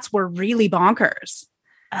yeah. stats were really bonkers.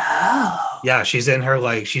 Oh. Yeah, she's in her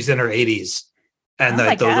 80s. And Oh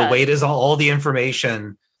my the God. weight is all the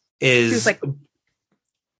information She is was like,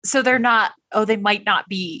 So they're not, they might not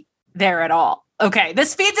be there at all. Okay.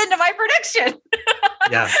 This feeds into my prediction.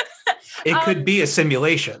 yeah. It could be a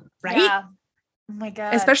simulation. right? Yeah. Oh my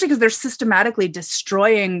God. Especially because they're systematically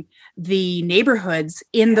destroying the neighborhoods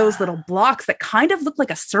in those Yeah. little blocks that kind of look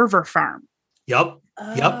like a server farm. Yep.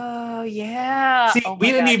 Yep. Oh, yeah. See, Oh my we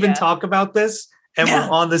didn't God, even yeah. talk about this and Yeah.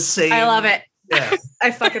 we're on the same. I love it. Yeah.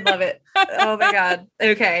 I fucking love it. Oh my God.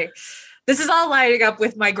 Okay. This is all lining up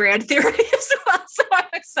with my grand theory as well. So I'm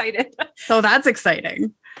excited. So that's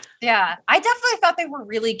exciting. Yeah. I definitely thought they were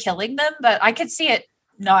really killing them, but I could see it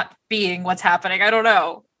not being what's happening. I don't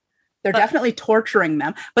know. They're But- definitely torturing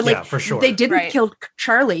them. But like Yeah, for sure. they didn't Right. kill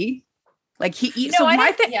Charlie. Like so I my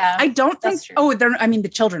didn't- thing, yeah. I don't think That's true. the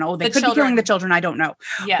children. Oh, they The could be killing children. the children. I don't know.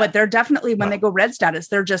 Yeah. But they're definitely when No. they go red status,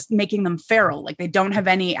 they're just making them feral. Like they don't have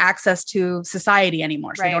any access to society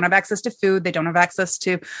anymore. So they Right. don't have access to food. They don't have access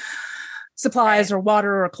to supplies Right. or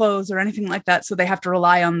water or clothes or anything like that. So they have to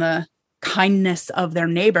rely on the kindness of their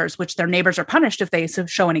neighbors, which their neighbors are punished if they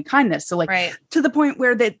show any kindness. So like Right. to the point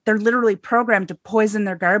where they're literally programmed to poison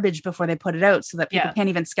their garbage before they put it out so that people can't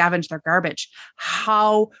even scavenge their garbage.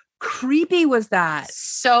 How creepy was that?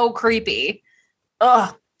 So creepy.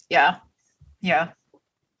 Oh, yeah. Yeah.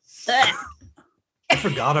 I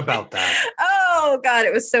forgot about that. Oh God,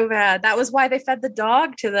 it was so bad. That was why they fed the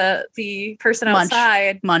dog to the person Munch.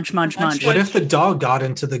 outside. Munch. What if the dog got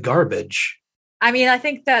into the garbage? I mean, I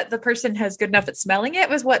think that the person has good enough at smelling it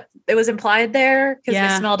was what it was implied there because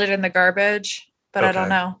they smelled it in the garbage. But I don't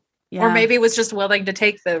know. Yeah. Or maybe was just willing to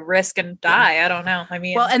take the risk and die. I don't know. I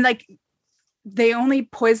mean, well, and like they only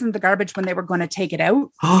poisoned the garbage when they were going to take it out.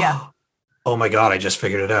 Yeah. Oh my God, I just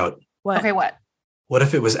figured it out. What? okay, what? What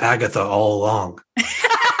if it was Agatha all along?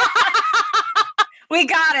 We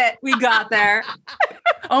got it. We got there.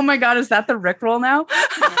 Oh my God, is that the Rickroll now?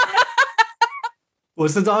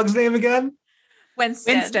 What's the dog's name again?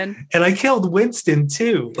 Winston. And I killed Winston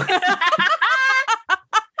too.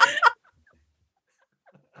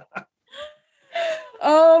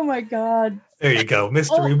 Oh my God. There you go.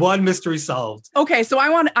 Mystery one, mystery solved. Okay, so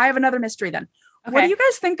I have another mystery then. Okay. What do you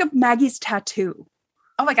guys think of Maggie's tattoo?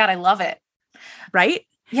 Oh my God, I love it. Right?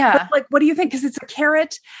 Yeah. But, like, what do you think? Because it's a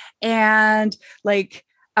carrot and like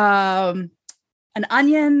an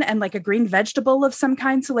onion and like a green vegetable of some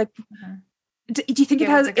kind. So like, do you think it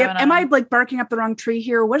has? Am I like barking up the wrong tree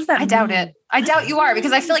here? What does that? I doubt it. I doubt you are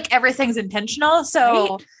because I feel like everything's intentional.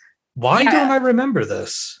 So Right? Why don't I remember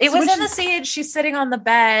this? it was in the scene. She's sitting on the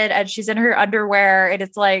bed and she's in her underwear, and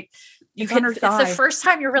it's like It's on her it's thigh. the first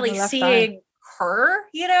time you're really On her left seeing her,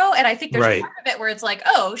 you know. And I think there's Right. part of it where it's like,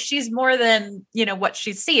 oh, she's more than what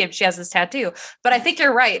she's seeing. She has this tattoo, but I think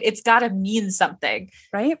you're right. It's got to mean something.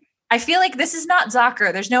 Right? I feel like this is not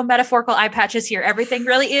Zucker. There's no metaphorical eye patches here. Everything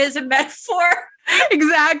really is a metaphor.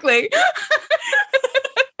 Exactly.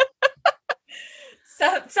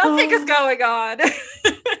 So something is going on.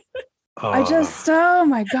 I just, oh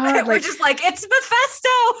my God. We're Like, just like, it's Mephisto.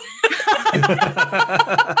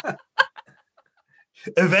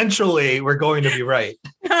 Eventually, we're going to be right.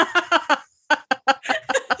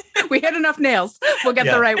 we hit enough nails. We'll get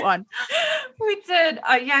Yeah. the right one. We did.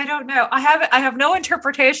 Yeah, I don't know. I have no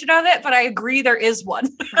interpretation of it, but I agree there is one.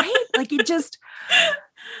 Right? Like it just,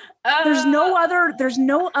 there's no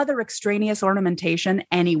other extraneous ornamentation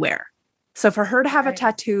anywhere. So for her to have a Right.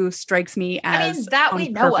 tattoo strikes me as I mean, that on we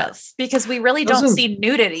know purpose. of because we really don't Doesn't- see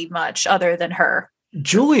nudity much other than her.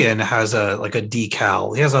 Julian has a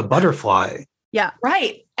decal. He has a butterfly. Yeah.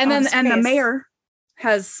 Right. And then On the space. mayor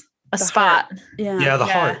has A the spot. yeah. Yeah, the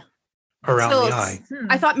Yeah. heart around So the it's- eye.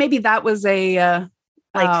 I thought maybe that was a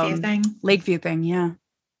Lakeview thing. Lakeview thing, yeah.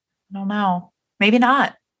 I don't know. Maybe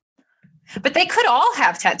not. But they could all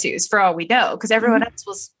have tattoos for all we know, because everyone else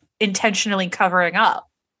was intentionally covering up.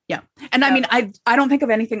 And I mean, I don't think of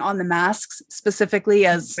anything on the masks specifically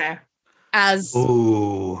as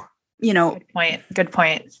Ooh. Good point. Good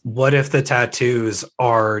point. What if the tattoos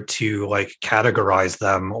are to like categorize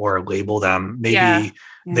them or label them? Maybe Yeah.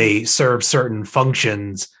 they serve certain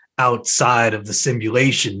functions outside of the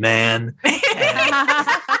simulation, man. Maybe.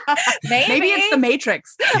 maybe it's the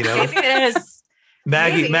Matrix. You know, Maybe it is.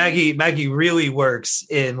 Maybe. Maggie really works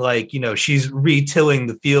in she's retilling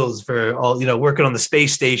the fields for all, working on the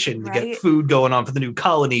space station to Right. get food going on for the new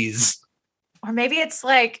colonies. Or maybe it's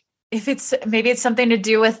like, maybe it's something to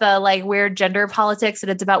do with weird gender politics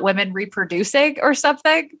and it's about women reproducing or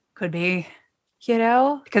something, Could be.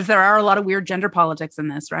 Because there are a lot of weird gender politics in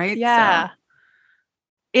this, right? Yeah. So-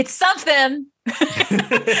 It's something.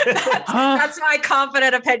 That's my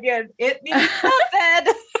confident opinion. It means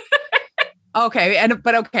something. Okay.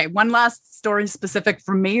 Okay. One last story specific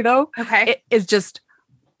from me though. Okay. It is just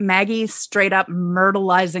Maggie straight up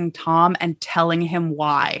myrtleizing Tom and telling him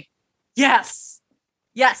why. Yes.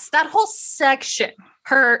 Yes. That whole section,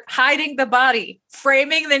 her hiding the body,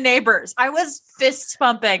 framing the neighbors. I was fist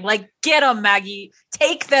pumping, like, get them, Maggie.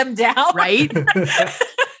 Take them down. Right?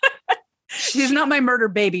 She's not my murder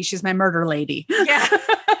baby. She's my murder lady. Yeah.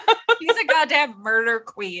 She's a goddamn murder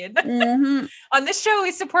queen. Mhm. On this show,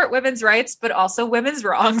 we support women's rights, but also women's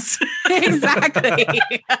wrongs. Exactly.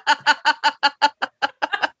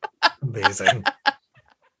 Amazing.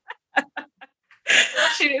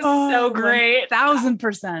 She is Oh, so great.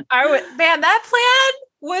 1,000%. Man, that plan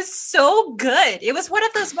was so good. It was one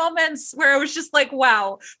of those moments where I was just like,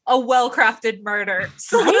 wow, a well-crafted murder.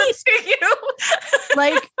 Salute to you.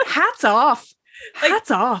 Like, hats off. Like-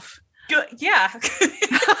 Hats off. Good. Yeah.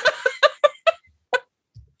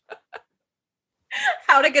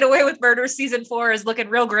 How to Get Away with Murder season 4 is looking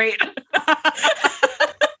real great.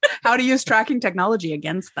 How to use tracking technology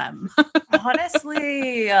against them.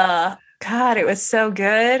 Honestly, God, it was so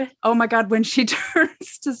good. Oh my God, when she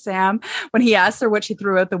turns to Sam, when he asks her what she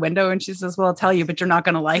threw out the window, and she says, well, I'll tell you, but you're not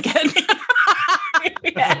going to like it.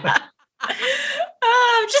 Yeah.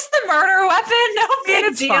 Just the murder weapon. No big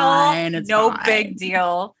It's deal. fine, it's no fine. big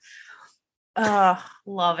deal. Oh,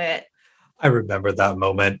 love it. I remember that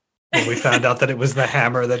moment when we found out that it was the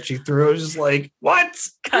hammer that she threw. I was just like, what?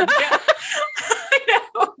 God, yeah. I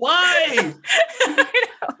know. Why? I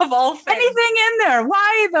know, of all things. Anything in there.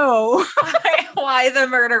 Why though? Why the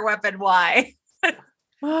murder weapon? Why?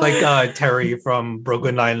 Like Terry from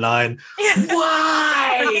Brooklyn Nine-Nine.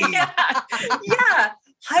 Why? Yeah.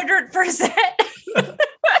 100%.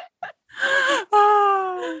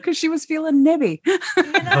 Oh, because she was feeling nibby.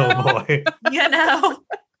 Oh boy. You know.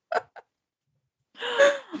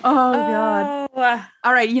 Oh God. Oh,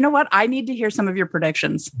 All right. You know what? I need to hear some of your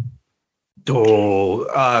predictions.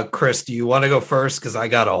 Oh, Chris, do you want to go first? Because I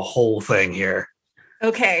got a whole thing here.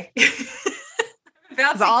 okay.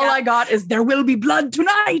 All I got is there will be blood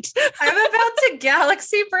tonight. I'm about to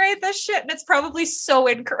galaxy braid this shit, and it's probably so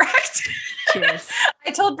incorrect. Cheers.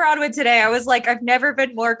 I told Bronwyn today, I was like, I've never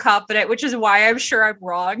been more confident, which is why I'm sure I'm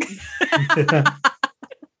wrong.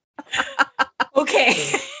 Okay.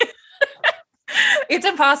 It's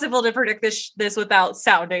impossible to predict this without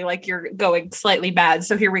sounding like you're going slightly mad.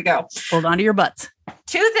 So here we go. Hold on to your butts.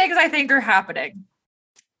 2 things I think are happening.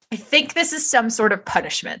 I think this is some sort of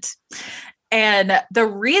punishment. And the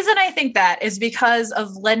reason I think that is because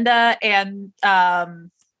of Linda and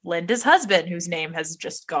Linda's husband, whose name has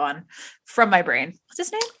just gone from my brain. What's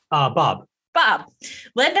his name? Bob. Bob.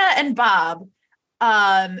 Linda and Bob,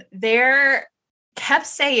 they're kept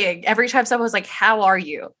saying every time someone was like, how are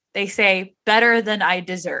you? They say, better than I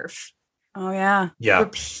deserve. Oh yeah. Yeah.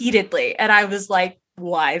 Repeatedly. And I was like,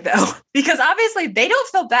 why though? Because obviously they don't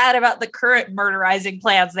feel bad about the current murderizing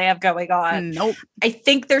plans they have going on. Nope. I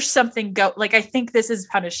think there's something I think this is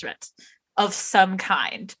punishment of some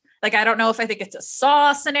kind. Like, I don't know if I think it's a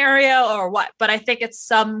Saw scenario or what, but I think it's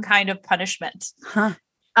some kind of punishment. Huh.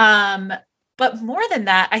 But more than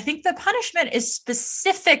that, I think the punishment is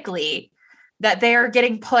specifically that they are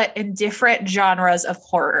getting put in different genres of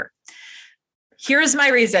horror. Here's my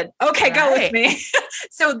reason. Okay, go with me.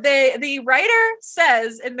 So the writer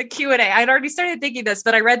says in the Q&A, I'd already started thinking this,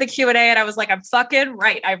 but I read the Q&A and I was like, I'm fucking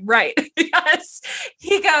right. I'm right. Yes.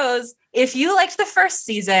 He goes, if you liked the first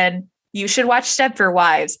season, you should watch Stepford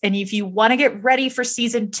Wives. And if you want to get ready for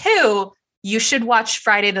season 2, you should watch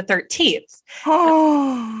Friday the 13th.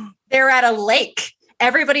 Oh. They're at a lake.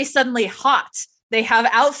 Everybody's suddenly hot. They have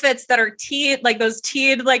outfits that are teen, like those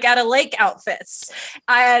teen, like at a lake outfits.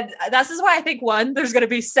 And this is why I think there's going to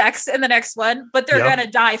be sex in the next one, but they're going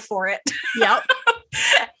to die for it. Yep.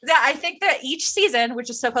 I think that each season, which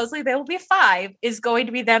is supposedly there will be 5, is going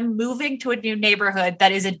to be them moving to a new neighborhood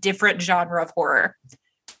that is a different genre of horror.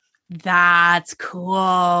 That's cool.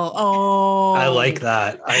 Oh, I like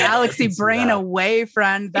that. Galaxy I can see brain that. away,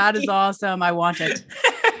 friend. That is awesome. I want it.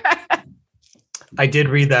 I did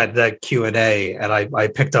read that Q&A and I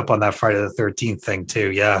picked up on that Friday the 13th thing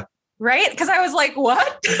too. Yeah. Right? Because I was like,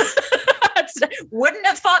 what? Wouldn't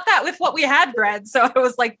have thought that with what we had read. So I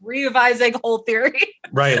was like revising whole theory.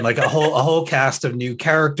 Right. And like a whole cast of new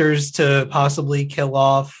characters to possibly kill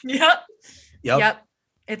off. Yep.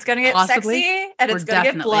 It's going to get Possibly. sexy and it's going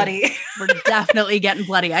to get bloody. We're definitely getting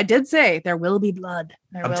bloody. I did say there will be blood.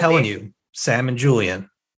 I'm telling you, Sam and Julian,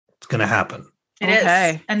 it's going to happen. It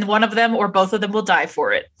is. And one of them or both of them will die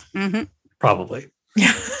for it. Mm-hmm. Probably.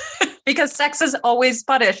 Because sex is always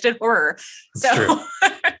punished in horror. It's So true.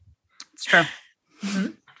 It's true. Mm-hmm.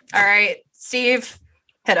 All right, Steve,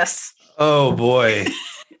 hit us. Oh boy.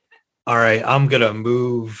 All right. I'm going to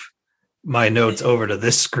move my notes over to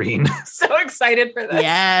this screen. So excited for this.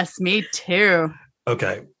 Yes, me too.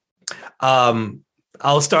 Okay.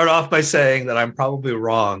 I'll start off by saying that I'm probably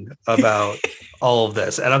wrong about all of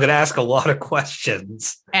this, and I'm going to ask a lot of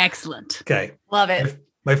questions. Excellent. Okay. Love it.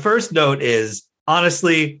 My first note is,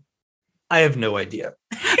 honestly, I have no idea.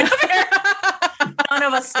 None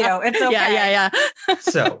of us do. It's okay. Yeah.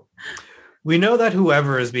 So we know that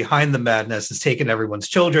whoever is behind the madness has taken everyone's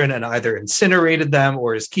children and either incinerated them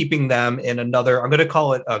or is keeping them in another, I'm going to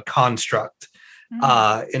call it a construct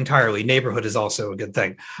entirely. Neighborhood is also a good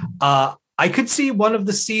thing. I could see one of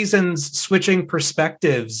the seasons switching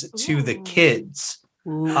perspectives to the kids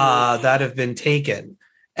that have been taken,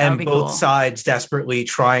 and both sides desperately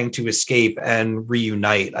trying to escape and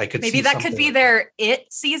reunite. I could maybe see that could be their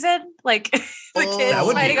It season, like the kids that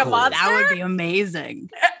would be fighting a cool. monster. That would be amazing.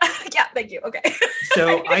 Yeah, thank you. Okay.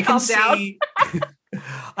 So I can Calm down. see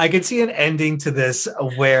I could see an ending to this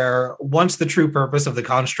where once the true purpose of the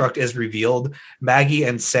construct is revealed, Maggie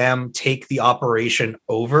and Sam take the operation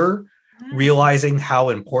over, realizing how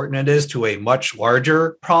important it is to a much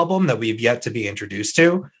larger problem that we've yet to be introduced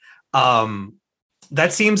to.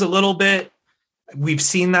 That seems a little bit, we've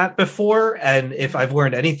seen that before. And if I've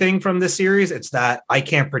learned anything from this series, it's that I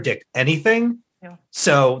can't predict anything. Yeah.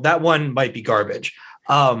 So that one might be garbage.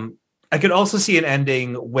 I could also see an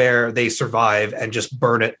ending where they survive and just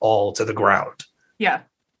burn it all to the ground. Yeah.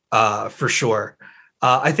 For sure.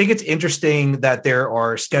 I think it's interesting that there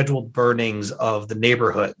are scheduled burnings of the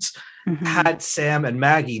neighborhoods. Mhm. Had Sam and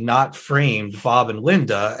Maggie not framed Bob and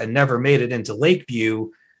Linda and never made it into Lakeview,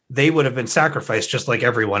 they would have been sacrificed just like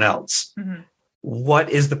everyone else. Mhm. What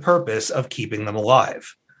is the purpose of keeping them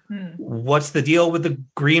alive? Hmm. What's the deal with the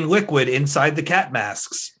green liquid inside the cat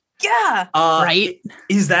masks? Yeah. Right?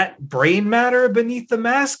 Is that brain matter beneath the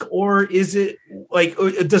mask, or is it like,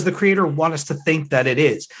 does the creator want us to think that it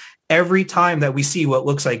is? Every time that we see what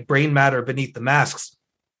looks like brain matter beneath the masks,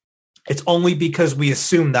 it's only because we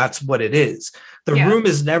assume that's what it is. The Yeah. room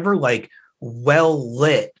is never like well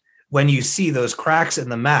lit when you see those cracks in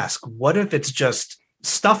the mask. What if it's just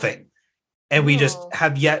stuffing? And we just Oh.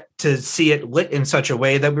 have yet to see it lit in such a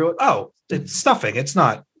way that we're, oh, it's stuffing. It's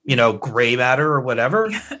not, gray matter or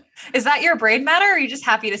whatever. Is that your brain matter, or are you just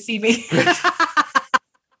happy to see me?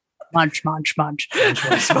 Munch, munch, munch.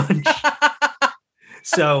 Sponge.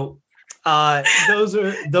 So those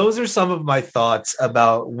are some of my thoughts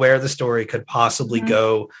about where the story could possibly Mhm.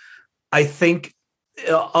 go. I think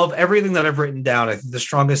of everything that I've written down, I think the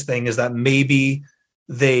strongest thing is that maybe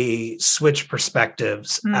they switch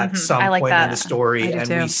perspectives at Mhm. some I like point in that. the story, I do and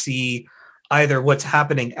too. we see either what's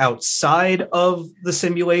happening outside of the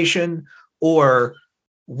simulation, or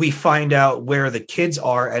we find out where the kids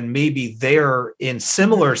are, and maybe they're in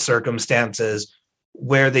similar circumstances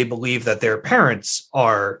where they believe that their parents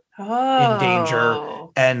are Oh. danger.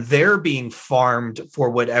 and they're being farmed for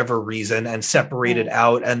whatever reason and separated Right.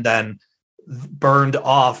 out and then burned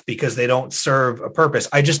off because they don't serve a purpose.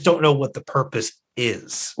 I just don't know what the purpose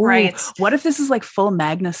is. Ooh, Right. What if this is like full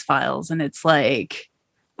Magnus Files and it's like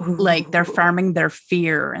they're farming their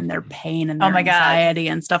fear and their pain and Oh their my God. anxiety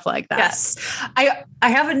and stuff like that? Yes. I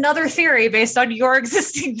have another theory based on your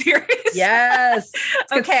existing theories. Yes.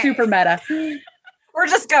 It's Okay. super meta. We're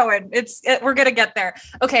just going. We're gonna get there.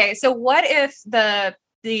 Okay, so what if the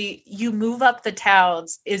you move up the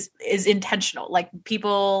towns is intentional? Like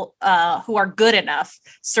people who are good enough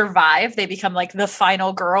survive. They become like the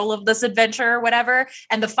final girl of this adventure or whatever,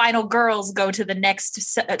 and the final girls go to the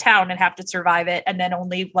next town and have to survive it, and then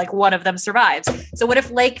only like one of them survives. So what if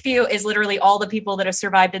Lakeview is literally all the people that have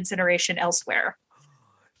survived incineration elsewhere?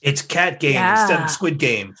 It's Cat Game Yeah. instead of Squid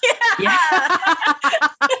Game. Yeah.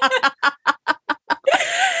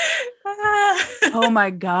 Oh my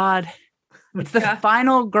God. It's the Yeah.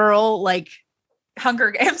 final girl, like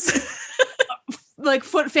Hunger Games.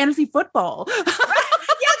 fantasy football. Yeah,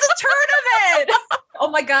 it's a tournament. Oh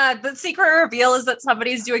my God. The secret reveal is that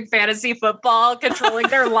somebody's doing fantasy football, controlling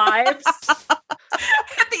their lives.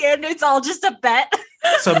 At the end, it's all just a bet.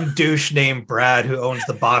 Some douche named Brad who owns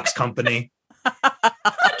the box company. 100%.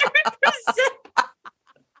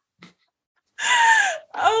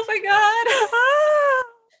 Oh my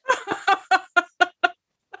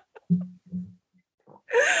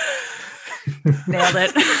Nailed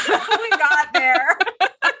it. God. We got there.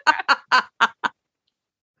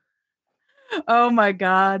 Oh my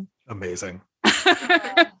God. Amazing.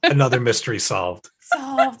 Another mystery solved.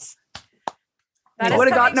 Solved. That I is would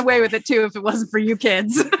have coming- gotten away with it too if it wasn't for you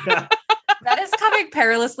kids. That is coming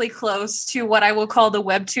perilously close to what I will call the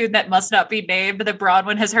webtoon that must not be named. The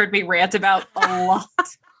Bronwyn has heard me rant about a lot.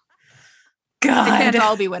 God. They can't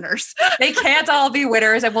all be winners. They can't all be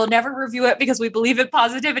winners, and we'll never review it because we believe in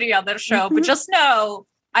positivity on this show. But just know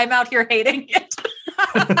I'm out here hating it.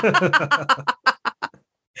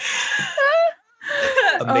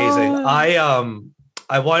 Amazing. Oh.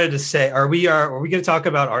 I wanted to say, are we going to talk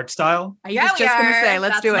about art style? I Yeah, was we just going to are. say,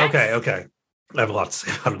 let's That's do it. next. Okay. I have a lot to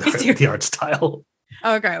say about Me too. the art style.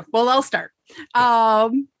 Okay, well, I'll start.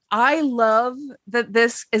 I love that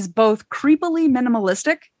this is both creepily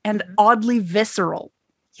minimalistic and Mhm. oddly visceral.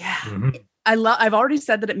 Yeah. Mhm. I've already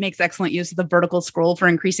said that it makes excellent use of the vertical scroll for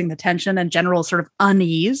increasing the tension and general sort of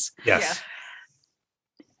unease. Yes.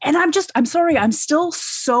 And I'm sorry, I'm still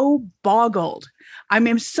so boggled.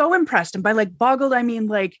 I'm so impressed. And by like boggled, I mean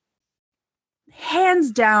like hands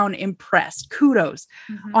down impressed. Kudos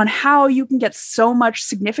Mhm. on how you can get so much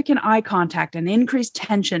significant eye contact and increased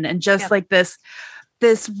tension and just Yep. like this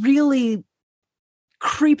really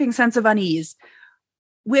creeping sense of unease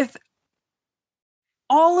with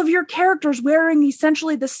all of your characters wearing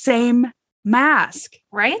essentially the same mask.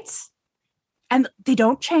 Right? And they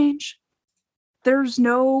don't change. There's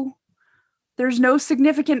no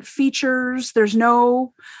significant features. There's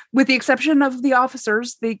no, with the exception of the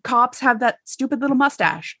officers, the cops have that stupid little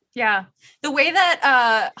mustache. Yeah. The way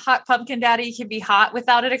that Hot Pumpkin Daddy can be hot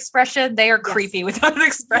without an expression, they are creepy without an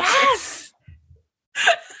expression. Yes.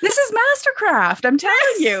 This is mastercraft. I'm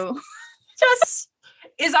telling you. Just,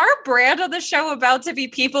 is our brand on the show about to be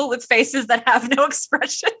people with faces that have no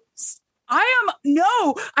expressions?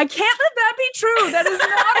 No, I can't let that be true. That is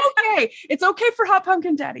not okay. It's okay for Hot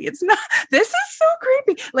Pumpkin Daddy. It's not, this is so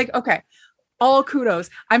creepy. Like, okay, all kudos.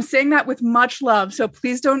 I'm saying that with much love. So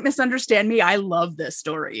please don't misunderstand me. I love this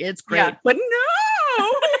story. It's great, but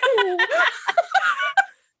no.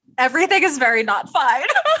 Everything is very not fine.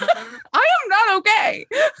 I am not okay.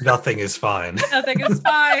 Nothing is fine. Nothing is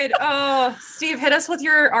fine. Oh, Steve, hit us with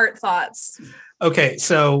your art thoughts. Okay,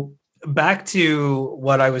 so back to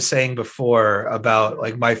what I was saying before about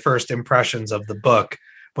like my first impressions of the book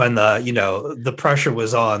when the pressure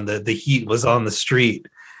was on, the heat was on the street.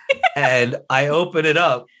 And I open it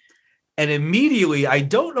up and immediately, I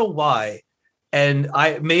don't know why, and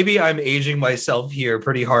maybe I'm aging myself here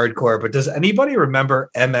pretty hardcore, but does anybody remember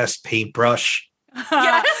MS Paintbrush?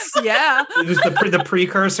 Yes. Yeah. It was the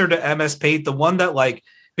precursor to MS Paint, the one that like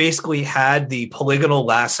basically had the polygonal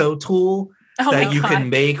lasso tool that you can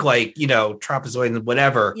make like, trapezoid and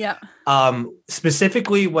whatever. Yeah.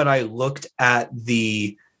 Specifically when I looked at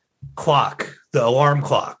the clock, the alarm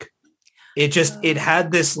clock, it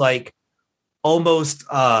had this like almost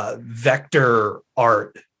vector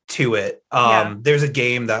art to it. There's a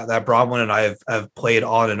game that Bronwyn and I have played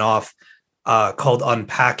on and off called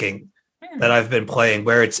Unpacking that I've been playing,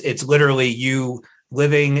 where it's literally you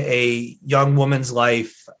living a young woman's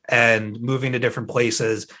life and moving to different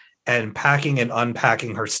places and packing and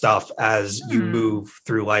unpacking her stuff as you move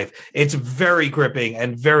through life. It's very gripping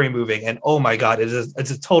and very moving. And oh my God,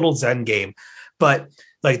 it's a total Zen game. But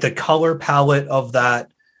like the color palette of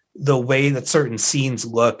that, the way that certain scenes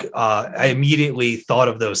look, I immediately thought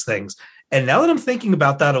of those things. And now that I'm thinking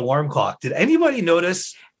about that alarm clock, did anybody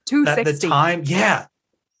notice that the time? Yeah.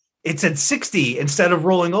 It's at 60 instead of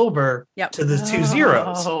rolling over to the 2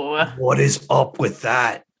 zeros. What is up with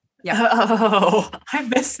that? Yeah. Oh, I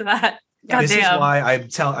missed that. This is why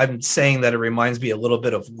I'm saying that it reminds me a little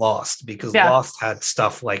bit of Lost, because Lost had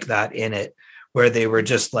stuff like that in it where they were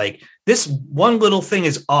just like, this one little thing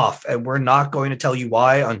is off and we're not going to tell you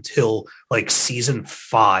why until like season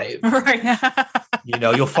 5. Right.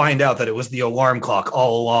 You'll find out that it was the alarm clock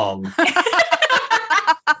all along.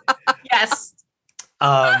 Yes.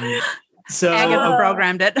 So Agatha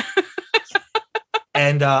programmed it.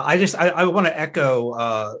 And I want to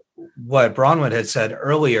echo what Bronwyn had said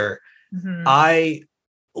earlier. Mm-hmm. I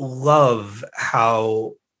love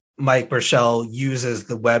how Mike Burchell uses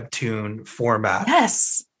the webtoon format.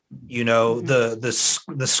 Yes. The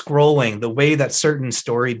scrolling, the way that certain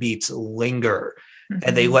story beats linger,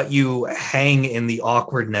 and they let you hang in the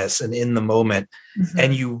awkwardness and in the moment. Mm-hmm.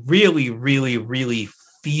 And you really, really, really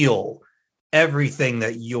feel everything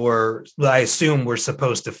that I assume we're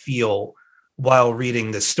supposed to feel while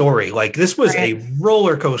reading this story. Like this was a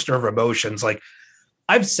roller coaster of emotions. Like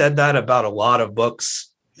I've said that about a lot of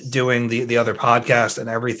books doing the other podcast and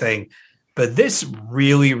everything, but this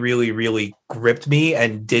really, really, really gripped me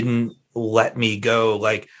and didn't let me go.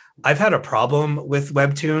 Like I've had a problem with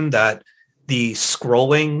webtoon that the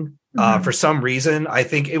scrolling, for some reason, I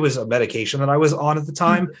think it was a medication that I was on at the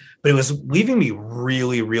time, but it was leaving me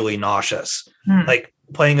really, really nauseous. Like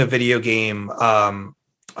playing a video game,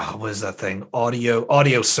 what is that thing?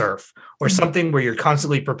 Audio surf or something where you're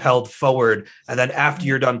constantly propelled forward. And then after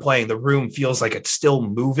you're done playing, the room feels like it's still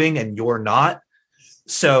moving and you're not.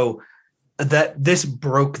 So that this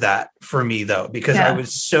broke that for me though, because I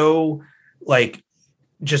was so like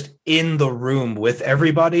just in the room with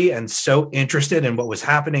everybody and so interested in what was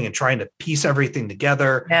happening and trying to piece everything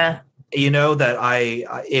together. Yeah.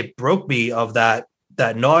 That it broke me of that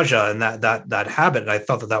nausea and that habit. And I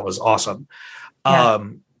thought that was awesome. Yeah.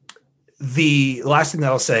 The last thing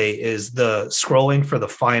that I'll say is the scrolling for the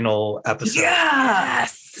final episode.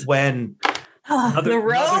 Yes. When the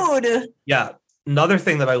road. Another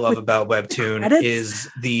thing that I love about webtoon is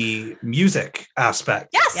the music aspect.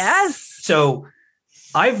 Yes. So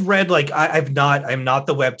I've read I'm not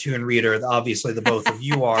the webtoon reader. Obviously, the both of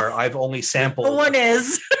you are. I've only sampled. The one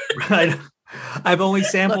is. Right. I've only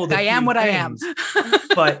sampled. Look, I am what things, I am.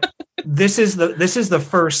 But this is the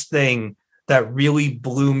first thing that really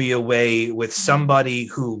blew me away with somebody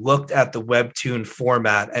who looked at the webtoon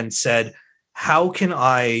format and said, "How can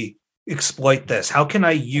I exploit this? How can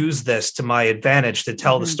I use this to my advantage to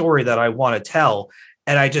tell the story that I want to tell?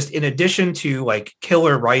 And I just, in addition to like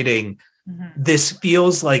killer writing, this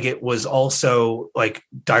feels like it was also like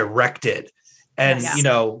directed. And, you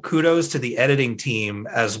know, kudos to the editing team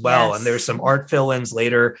as well. Yes. And there's some art fill-ins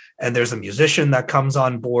later, and there's a musician that comes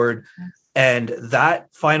on board. And that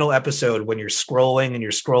final episode, when you're scrolling and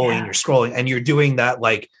you're scrolling and you're scrolling, and you're doing that,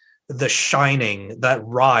 like The Shining, that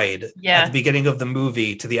ride at the beginning of the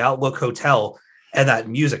movie to the Outlook Hotel, and that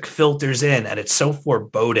music filters in, and it's so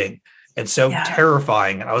foreboding and so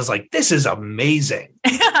terrifying. And I was like, this is amazing.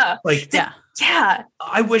 Like,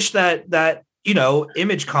 I wish that, you know,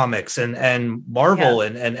 Image Comics and Marvel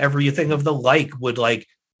and everything of the like would like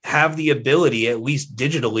have the ability, at least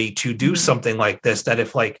digitally, to do something like this, that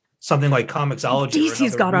if like something like Comixology,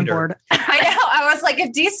 DC's got on board. I know. I was like,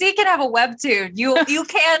 if DC can have a webtoon, you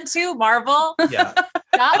can too, Marvel. Yeah.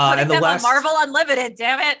 Not putting them on Marvel Unlimited,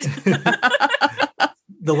 damn it.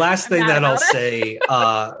 The last thing that I'll say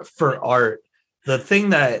for art, the thing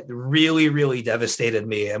that really, really devastated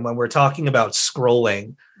me, and when we're talking about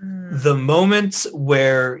scrolling, the moments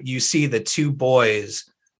where you see the two boys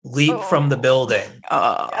leap from the building,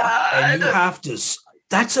 and you have to,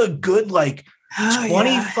 that's a good like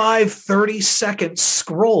 25, 30 second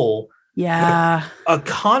scroll. Yeah. A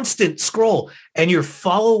constant scroll, and you're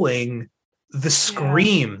following the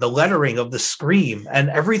scream, the lettering of the scream, and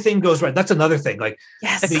everything goes right. That's another thing. Like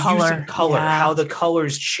the use of color, how the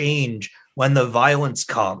colors change when the violence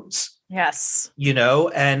comes. Yes. You know,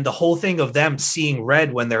 and the whole thing of them seeing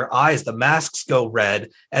red when their eyes, the masks go red,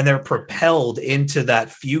 and they're propelled into that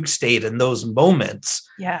fugue state in those moments.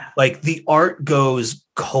 Yeah. Like the art goes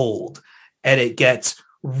cold, and it gets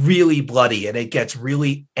really bloody, and it gets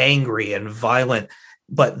really angry and violent.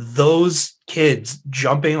 But those kids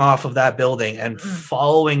jumping off of that building and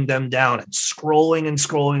following them down and scrolling and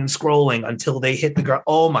scrolling and scrolling until they hit the ground.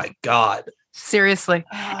 Oh my God. Seriously.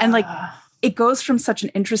 And like, it goes from such an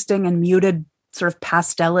interesting and muted sort of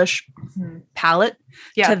pastelish palette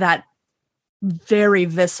to that very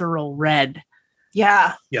visceral red.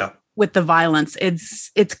 Yeah. Yeah. With the violence.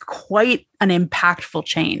 It's quite an impactful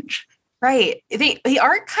change. Right. The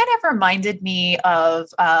art kind of reminded me of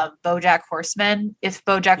BoJack Horseman, if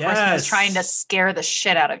BoJack Horseman was trying to scare the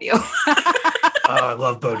shit out of you. I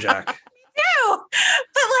love BoJack.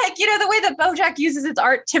 But like, you know, the way that BoJack uses its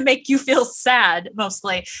art to make you feel sad,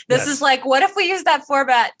 mostly. This is like, what if we use that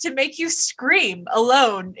format to make you scream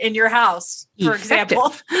alone in your house, for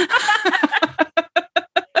example?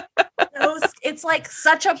 It's like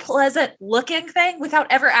such a pleasant looking thing without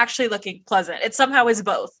ever actually looking pleasant. It somehow is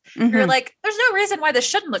both. You're like, there's no reason why this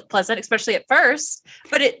shouldn't look pleasant, especially at first,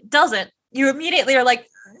 but it doesn't. You immediately are like,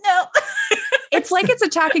 no. It's like it's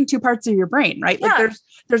attacking two parts of your brain, right? Like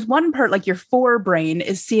there's one part, like your forebrain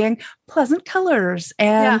is seeing pleasant colors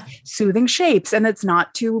and soothing shapes, and it's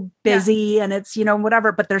not too busy and it's, you know,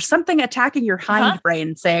 whatever. But there's something attacking your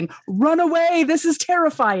hindbrain saying, run away. This is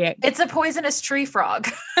terrifying. It's a poisonous tree frog.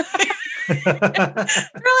 You're like,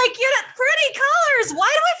 you know, pretty colors.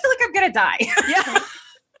 Why do I feel like I'm going to die? Yeah,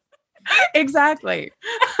 exactly.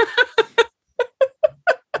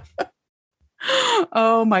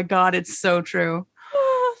 Oh my God. It's so true.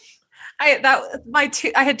 I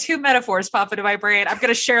had two metaphors pop into my brain. I'm going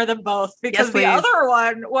to share them both because the other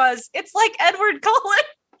one was, it's like Edward Cullen.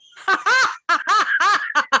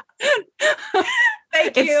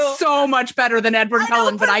 Thank you. It's so much better than Edward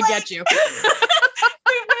Cullen, but I get you.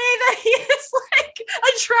 The way that he is like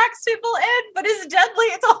attracts people in, but is deadly.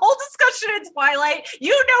 It's a whole discussion in Twilight.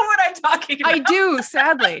 You know what I'm talking about. I do,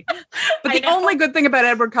 sadly. But the only good thing about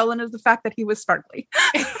Edward Cullen is the fact that he was sparkly.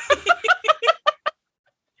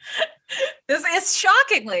 This is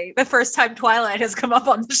shockingly the first time Twilight has come up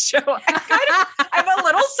on the show. I'm a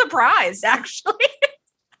little surprised, actually.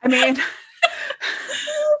 I mean,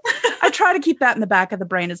 I try to keep that in the back of the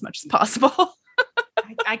brain as much as possible.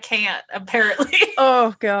 I can't, apparently.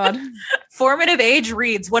 Oh, God. Formative age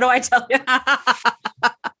reads. What do I tell you?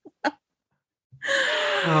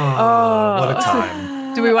 What a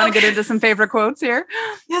time. Do we want to get into some favorite quotes here?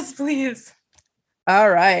 Yes, please. All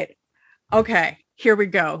right. Okay, here we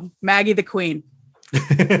go. Maggie the Queen.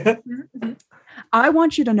 I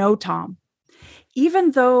want you to know, Tom,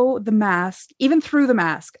 even through the mask,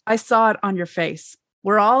 I saw it on your face.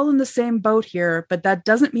 We're all in the same boat here, but that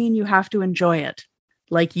doesn't mean you have to enjoy it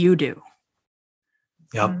like you do.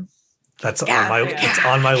 Yep. That's on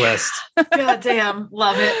my list. God damn.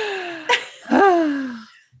 Love it.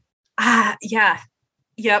 Yeah.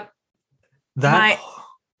 Yep. Go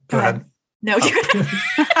ahead. No, you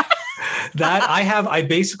I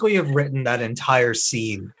basically have written that entire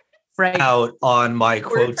scene Right. out on my Word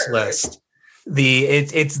quotes for word. list.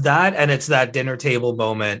 It's that, and it's that dinner table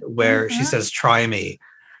moment where she Mhm. says, "Try me."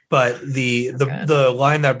 But the good. the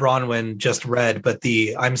line that Bronwyn just read, but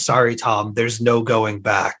the "I'm sorry, Tom, there's no going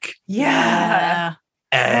back." Yeah.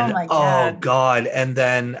 And my oh God. God. And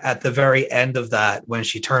then at the very end of that, when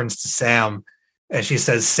she turns to Sam and she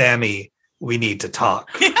says, "Sammy, we need to talk."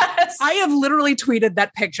 Yes. I have literally tweeted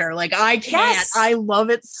that picture. Like, I can't. Yes. I love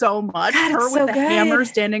it so much. God, Her it's with so the good. hammer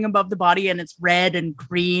standing above the body, and it's red and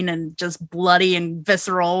green and just bloody and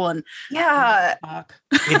visceral. And Yeah. fuck.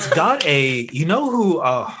 It's got you know who,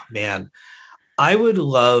 oh man, I would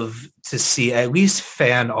love to see at least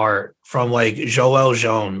fan art from like Joelle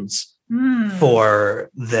Jones Mm. for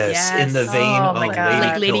this in the Yes. vein Oh of my God.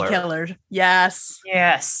 Like Lady Killer Killer. Yes.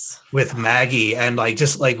 Yes. with Maggie, and like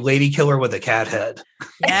just like Lady Killer with a cat head.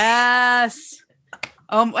 Yes.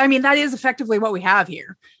 I mean, that is effectively what we have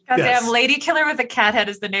here. Goddamn, Yes. Lady Killer with a cat head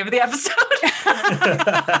is the name of the episode.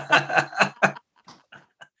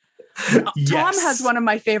 Tom has one of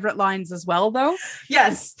my favorite lines as well, though.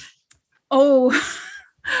 Yes. Oh,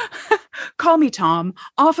 call me Tom.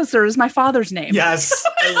 Officer is my father's name. Yes,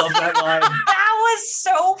 I love that line. That was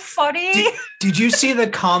so funny. Did you see the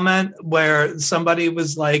comment where somebody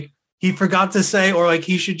was like, he forgot to say, or like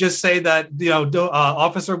he should just say that,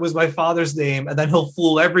 officer was my father's name, and then he'll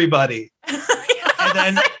fool everybody. And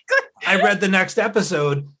then I read the next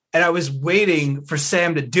episode, and I was waiting for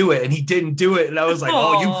Sam to do it, and he didn't do it, and I was like,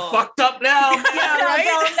 "Oh, you Oh. fucked up now." Yeah, right?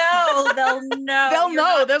 They'll know. They'll know. They'll You're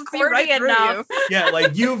know. not They'll see right corny through enough. you. Yeah,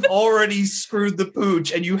 like you've already screwed the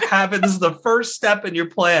pooch, and you haven't. This is the first step in your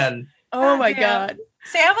plan. Oh my Goddamn. God.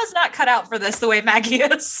 Sam was not cut out for this the way Maggie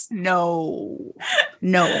is. No.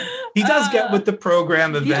 He does get with the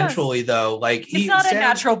program he does. eventually, though. Like He's not a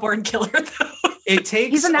natural born killer, though. It takes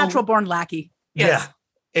He's a natural born lackey. Yes. Yeah.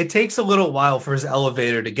 It takes a little while for his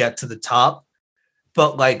elevator to get to the top,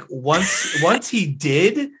 but like once he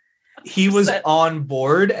did, he was on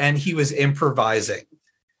board and he was improvising.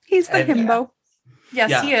 He's the And- himbo. Yes,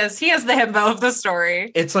 Yeah. he is. He is the himbo of the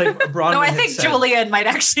story. It's like Bronwyn No, I had think said- Julian might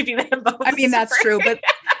actually be the himbo. Of I the mean, that's story. true, but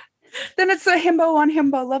then it's a himbo on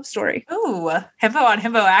himbo love story. Ooh, himbo on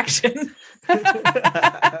himbo action.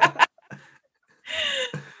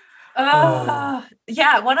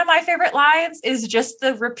 Yeah, one of my favorite lines is just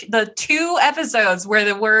the 2 episodes where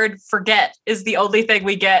the word "forget" is the only thing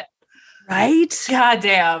we get. Right? God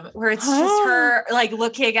damn, where it's just Huh. her like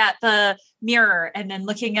looking at the mirror and then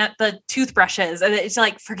looking at the toothbrushes, and it's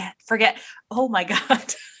like forget. Oh my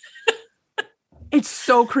God, It's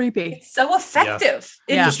so creepy. it's so effective.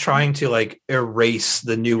 Yeah. Just trying to like erase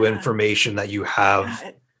the new information that you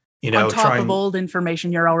have, On top of old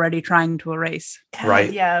information you're already trying to erase.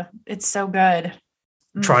 Right. Yeah, it's so good.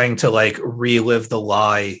 trying to like relive the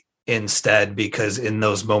lie instead, because in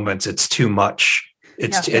those moments it's too much.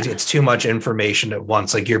 It's too much information at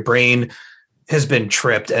once. Like your brain has been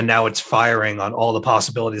tripped and now it's firing on all the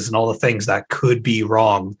possibilities and all the things that could be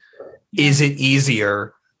wrong. Is it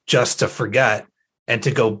easier just to forget and to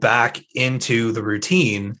go back into the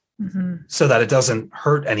routine so that it doesn't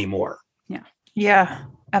hurt anymore? Yeah,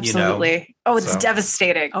 absolutely. Oh, it's so.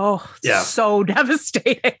 devastating. Oh, Yeah. so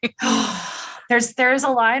devastating. There's a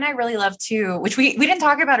line I really love too, which we didn't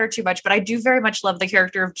talk about her too much, but I do very much love the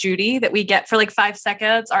character of Judy that we get for like 5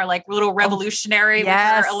 seconds, our like little revolutionary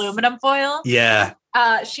yes. with her aluminum foil. Yeah.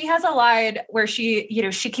 She has a line where she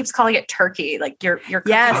keeps calling it turkey, like your cooking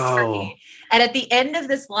Yes. is turkey. And at the end of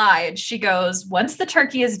this line, she goes, "Once the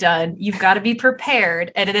turkey is done, you've got to be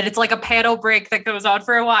prepared." And then it's like a panel break that goes on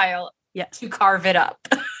for a while to carve it up.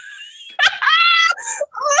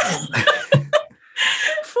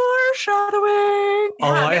 Foreshadowing.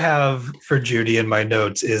 All I have for Judy in my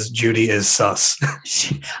notes is Judy is sus.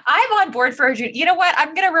 I'm on board for a Judy. You know what?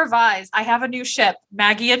 I'm going to revise. I have a new ship,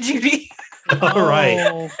 Maggie and Judy. All right.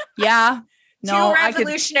 Oh, yeah. No, Two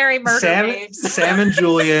revolutionary murder Sam, babes. Sam and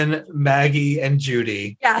Julian, Maggie and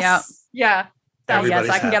Judy. Yes. Yeah. Everybody's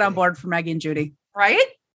yes, I can get on happy. board for Maggie and Judy. Right?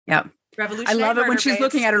 Yeah. I Revolutionary love it when murder she's babes.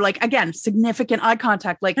 looking at her like, again, significant eye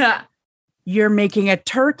contact. Like, Yeah. you're making a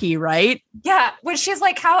turkey, right? Yeah. When she's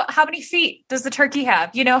like, how many feet does the turkey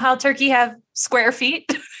have? You know how turkey have square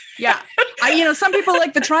feet? Yeah. Some people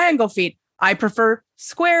like the triangle feet. I prefer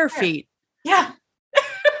square feet. Yeah.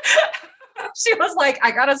 She was like,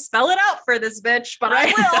 I gotta spell it out for this bitch, but I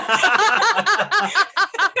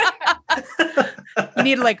will. You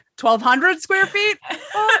need like 1,200 square feet.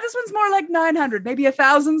 Oh, this one's more like 900, maybe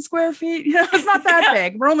 1,000 square feet. It's not that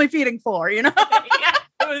big. We're only feeding 4, Yeah,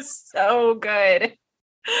 it was so good.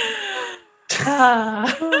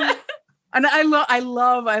 And I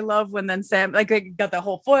love when then Sam, like, they got the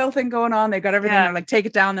whole foil thing going on. They got everything. Yeah. They're like, take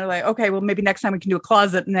it down. They're like, okay, well, maybe next time we can do a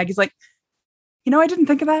closet. And Maggie's like, I didn't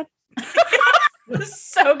think of that.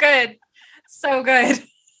 So good. So good.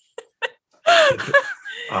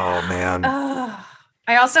 Oh man.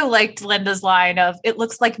 I also liked Linda's line of, it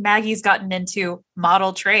looks like Maggie's gotten into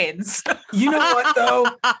model trains. You know what though?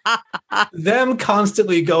 Them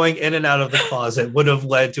constantly going in and out of the closet would have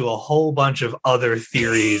led to a whole bunch of other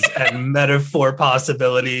theories and metaphor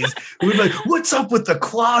possibilities. We'd be like, what's up with the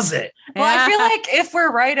closet? Well, I feel like if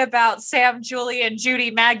we're right about Sam, Julie, and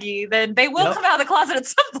Judy, Maggie, then they will Yep. come out of the closet at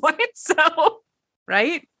some point. So,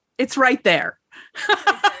 right? It's right there.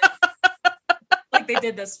 like, they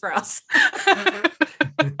did this for us.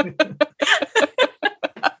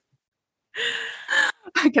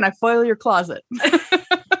 Can I foil your closet?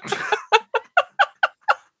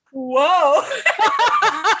 Whoa.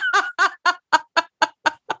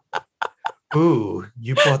 Ooh,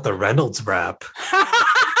 you bought the Reynolds wrap.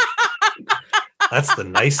 That's the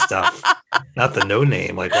nice stuff, not the no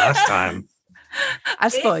name like last time. I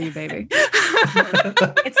spoil you, baby.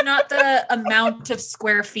 It's not the amount of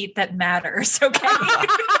square feet that matters, okay?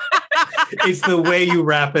 It's the way you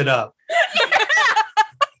wrap it up.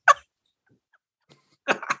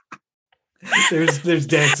 There's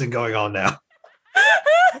dancing going on now.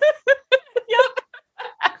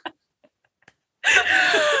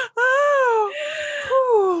 Oh,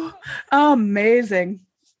 whew. Amazing.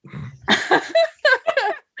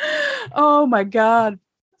 Oh my God.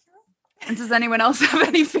 And does anyone else have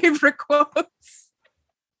any favorite quotes?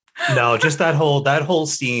 No, just that whole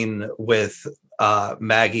scene with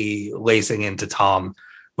Maggie lacing into Tom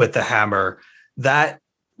with the hammer.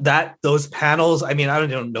 Those panels, I mean, I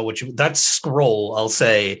don't know that scroll, I'll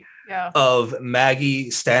say, Yeah. of Maggie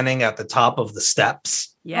standing at the top of the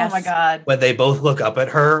steps. Yes. Oh my God. When they both look up at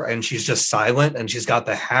her and she's just silent and she's got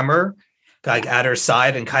the hammer like at her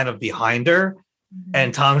side and kind of behind her.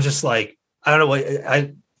 And Tom's just like, I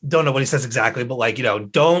don't know what he says exactly, but like,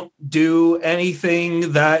 don't do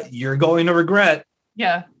anything that you're going to regret.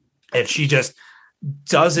 Yeah. And she just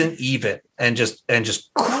doesn't even and just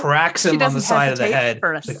cracks him on the side of the head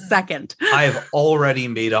for a second. I've already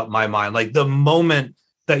made up my mind. Like the moment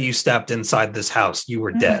that you stepped inside this house, you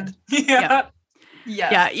were dead. Yeah.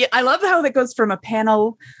 Yeah. Yeah. I love how that goes from a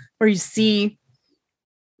panel where you see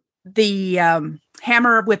the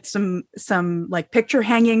hammer with some like picture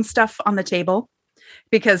hanging stuff on the table,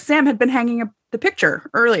 because Sam had been hanging up the picture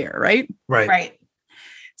earlier, right? Right.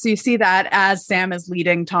 So you see that as Sam is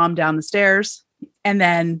leading Tom down the stairs, and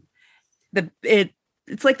then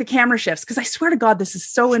it's like the camera shifts, because I swear to God, this is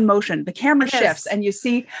so in motion. The camera shifts and you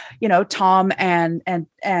see, Tom and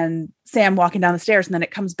Sam walking down the stairs, and then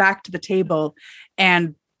it comes back to the table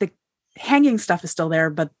and the hanging stuff is still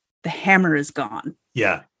there, but the hammer is gone.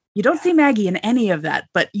 Yeah. You don't see Maggie in any of that,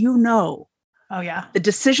 but Oh yeah. the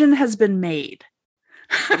decision has been made.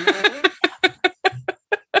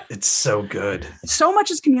 It's so good. So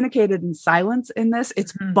much is communicated in silence in this.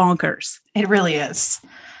 It's bonkers. It really is.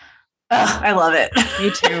 Ugh, I love it.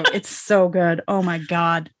 Me too. It's so good. Oh my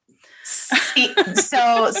God.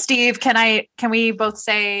 So Steve, can we both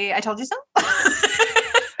say I told you so?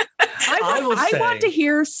 I want to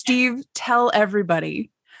hear Steve tell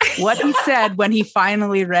everybody what he said when he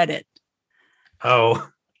finally read it. Oh,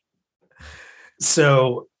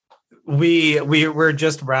 so we're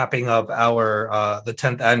just wrapping up our the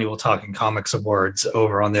 10th annual Talking Comics Awards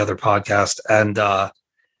over on the other podcast, and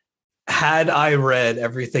had I read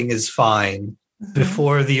Everything Is Fine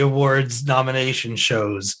before the awards nomination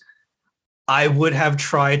shows, I would have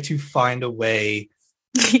tried to find a way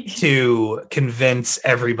to convince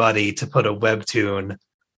everybody to put a webtoon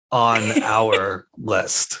on our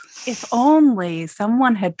list. If only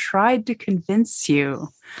someone had tried to convince you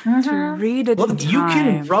to read it. Look, you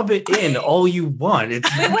can rub it in all you want.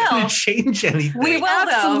 It's not going to change anything. We will,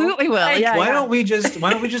 absolutely will. Why don't we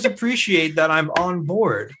just appreciate that I'm on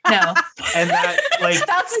board? No, and that like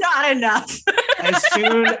that's not enough.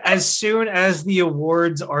 as soon as the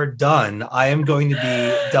awards are done, I am going to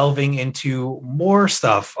be delving into more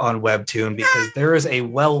stuff on Webtoon, because there is a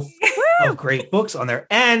wealth of great books on there.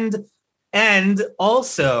 And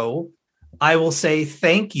also, I will say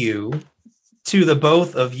thank you to the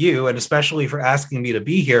both of you, and especially for asking me to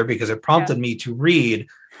be here, because it prompted me to read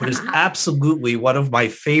what is absolutely one of my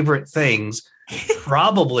favorite things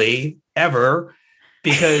probably ever,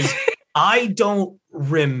 because I don't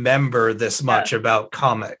remember this much about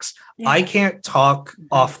comics. I can't talk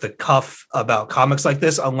off the cuff about comics like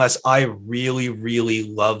this unless I really, really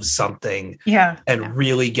love something and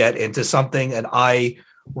really get into something. And I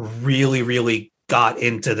really, really got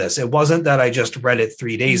into this. It wasn't that I just read it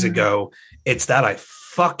 3 days Mhm. ago. It's that I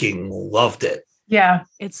fucking loved it. Yeah,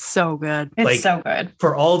 It's so good. it's Like- so good.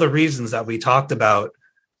 For all the reasons that we talked about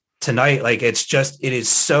tonight, like it is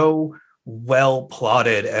so well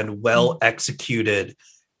plotted and well executed,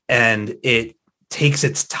 and it takes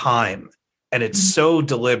its time, and it's so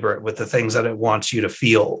deliberate with the things that it wants you to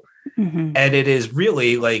feel. Mhm. And it is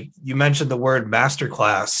really, like you mentioned the word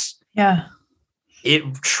masterclass. Yeah. It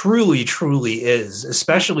truly, truly is,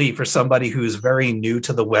 especially for somebody who's very new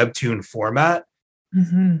to the webtoon format.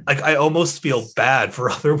 Mhm. Like I almost feel bad for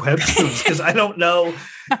other webtoons because I don't know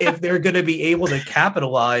if they're going to be able to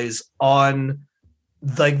capitalize on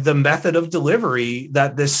like the method of delivery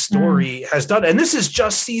that this story has done. And this is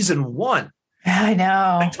just season 1. I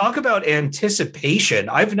know. Like, talk about anticipation.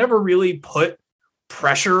 I've never really put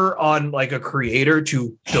pressure on like a creator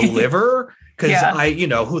to deliver because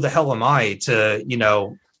Yeah. who the hell am I to,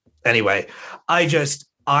 anyway,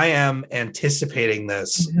 I am anticipating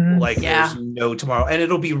this Mhm. like Yeah. there's no tomorrow. And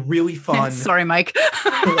it'll be really fun. Sorry, Mike.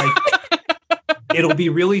 Like, it'll be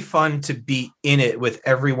really fun to be in it with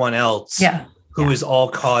everyone else Yeah. who is all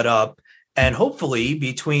caught up. And hopefully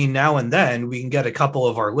between now and then, we can get a couple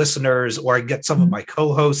of our listeners or I get some of my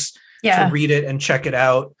co-hosts Yeah. to read it and check it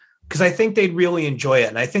out, because I think they'd really enjoy it.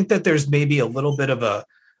 And I think that there's maybe a little bit of a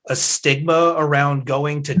stigma around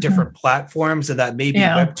going to different platforms, and that maybe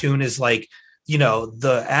Yeah. Webtoon is like,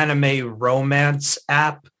 the anime romance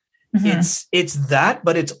app. Mhm. It's that,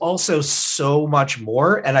 but it's also so much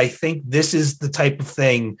more. And I think this is the type of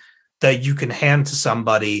thing that you can hand to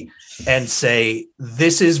somebody and say,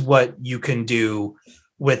 this is what you can do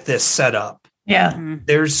with this setup. Yeah. And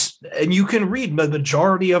you can read the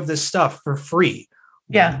majority of this stuff for free.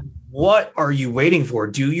 Yeah. What are you waiting for?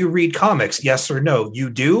 Do you read comics? Yes or no? You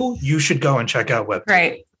do? You should go and check out Webtoon.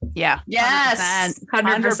 Right. Yeah. Yes.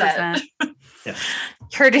 100%. Yeah.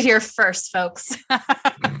 Heard it here first, folks.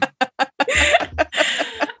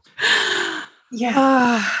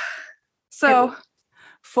 Yeah. So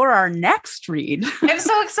for our next read, I'm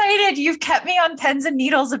so excited. You've kept me on pins and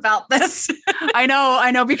needles about this. I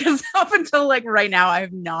know, because up until like right now, I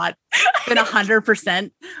have not been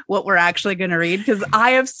 100% what we're actually going to read because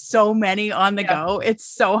I have so many on the go. It's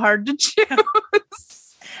so hard to choose.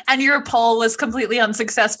 And your poll was completely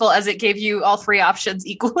unsuccessful as it gave you all 3 options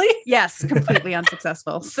equally. Yes, completely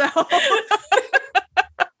unsuccessful. So,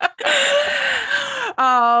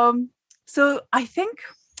 so I think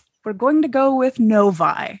we're going to go with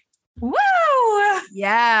Novi. Woo!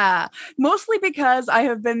 Yeah, mostly because I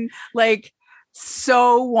have been like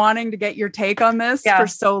so wanting to get your take on this for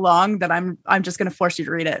so long that I'm just going to force you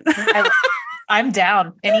to read it. I'm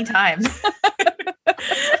down anytime.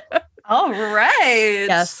 All right.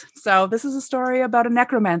 Yes. So this is a story about a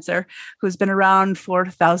necromancer who's been around for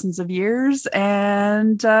thousands of years,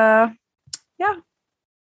 and yeah.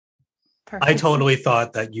 Perfect. I totally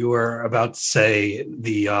thought that you were about to say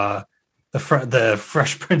the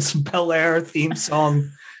Fresh Prince of Bel-Air theme song.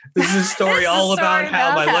 This is a story all about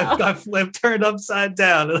how my life got flipped, turned upside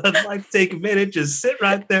down, and I'd like to take a minute, just sit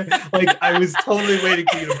right there. Like I was totally waiting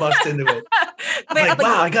for you to bust into it. I'm like,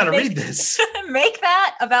 wow, I gotta read this. Make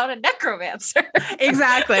that about a necromancer.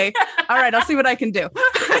 Exactly. All right, I'll see what I can do.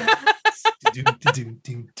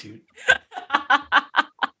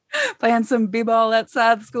 Playing some b-ball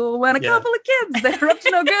outside school when a couple of kids, they're up to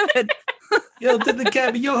no good. Yo, to the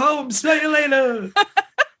cabin, yo home, smell you later.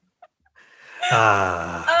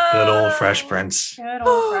 Good old Fresh Prince. Good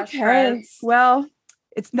old Fresh Prince. Well,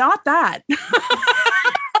 it's not that.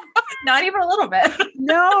 Not even a little bit.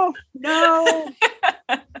 No,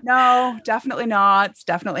 definitely not. It's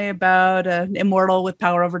definitely about an immortal with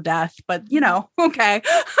power over death, but okay.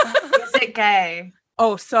 Is it gay?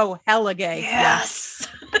 Oh, so hella gay. Yes.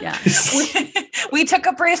 Yeah. We took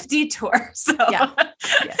a brief detour. So yeah.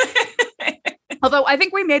 Yes. Although I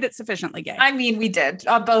think we made it sufficiently gay. I mean, we did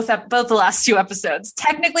on both the last 2 episodes.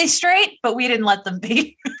 Technically straight, but we didn't let them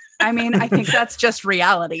be. I mean, I think that's just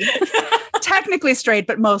reality. Technically straight,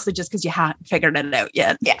 but mostly just because you haven't figured it out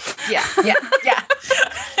yet. Yeah.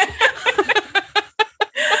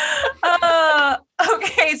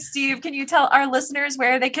 Okay, Steve, can you tell our listeners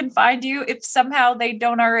where they can find you if somehow they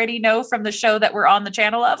don't already know from the show that we're on the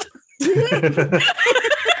channel of?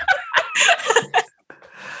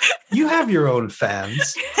 You have your own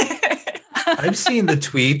fans. I've seen the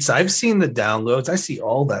tweets. I've seen the downloads. I see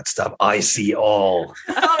all that stuff. I see all.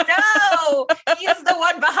 Oh, no. He's the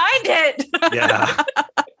one behind it. Yeah.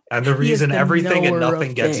 And the reason the everything and knower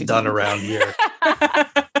nothing of gets things. done around here.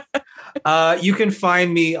 You can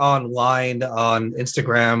find me online on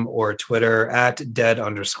Instagram or Twitter at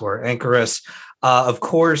dead_Anchorus. Of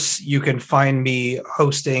course, you can find me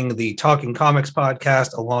hosting the Talking Comics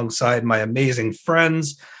podcast alongside my amazing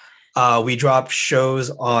friends. We drop shows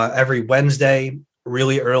on every Wednesday,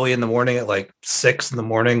 really early in the morning at like 6 in the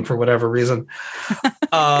morning for whatever reason.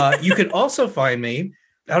 You can also find me.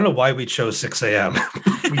 I don't know why we chose 6 a.m.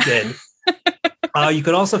 We did. You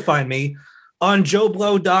can also find me on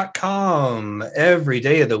JoeBlow.com every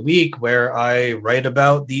day of the week, where I write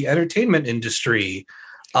about the entertainment industry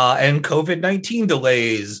and COVID-19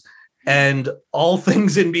 delays and all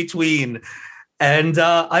things in between. And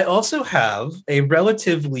I also have a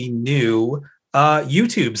relatively new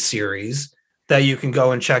YouTube series that you can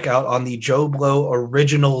go and check out on the Joe Blow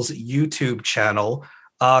Originals YouTube channel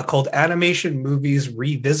called Animation Movies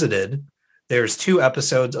Revisited. There's 2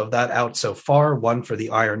 episodes of that out so far, one for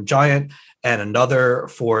the Iron Giant and another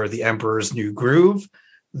for the Emperor's New Groove.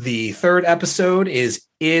 The 3rd episode is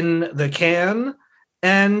in the can,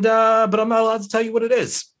 and but I'm not allowed to tell you what it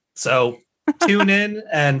is. So tune in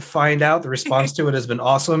and find out. The response to it has been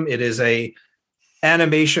awesome. It is a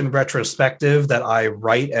animation retrospective that I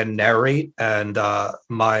write and narrate, and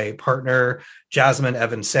my partner Jasmine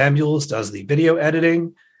Evans Samuels does the video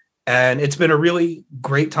editing. And it's been a really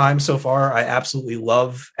great time so far. I absolutely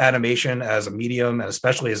love animation as a medium, and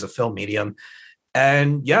especially as a film medium.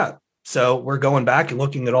 And yeah, so we're going back and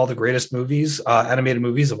looking at all the greatest movies, animated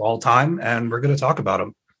movies of all time, and we're going to talk about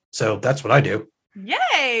them. So that's what I do. Yay!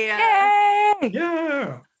 Yay!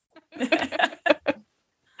 Yeah.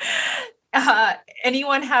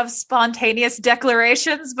 Anyone have spontaneous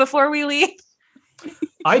declarations before we leave?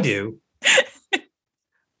 I do.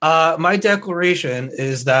 My declaration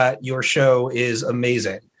is that your show is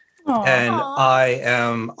amazing. Aw. And I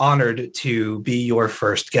am honored to be your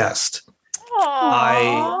first guest.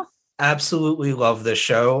 I absolutely love this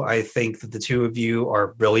show. I think that the 2 of you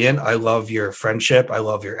are brilliant. I love your friendship. I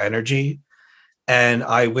love your energy. And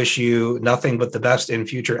I wish you nothing but the best in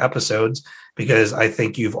future episodes, because I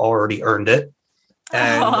think you've already earned it.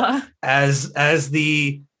 And as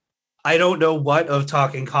the I don't know what of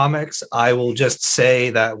Talking Comics, I will just say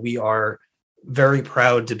that we are very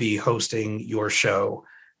proud to be hosting your show.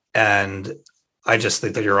 And I just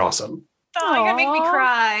think that you're awesome. Oh, you're gonna make me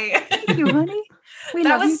cry. Thank you, honey. We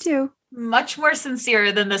That love you was- too. Much more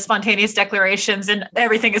sincere than the spontaneous declarations and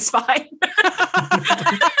everything is fine.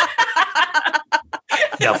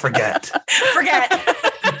 Yeah, forget. Forget.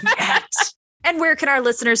 And where can our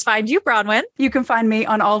listeners find you, Bronwyn? You can find me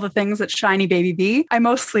on all the things at Shiny Baby Bee. I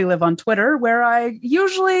mostly live on Twitter, where I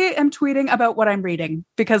usually am tweeting about what I'm reading,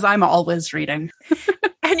 because I'm always reading.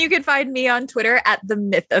 And you can find me on Twitter at The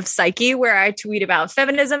Myth of Psyche, where I tweet about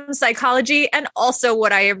feminism, psychology, and also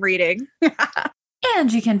what I am reading.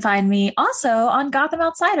 And you can find me also on Gotham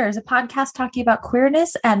Outsiders, a podcast talking about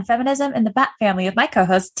queerness and feminism in the Bat family with my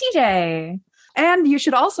co-host, TJ. And you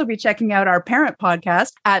should also be checking out our parent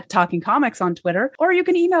podcast at Talking Comics on Twitter, or you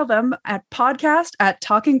can email them at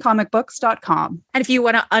podcast@talkingcomicbooks.com. And if you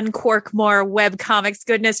want to uncork more web comics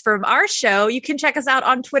goodness from our show, you can check us out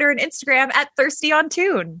on Twitter and Instagram at Thirsty on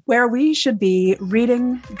Tune. Where we should be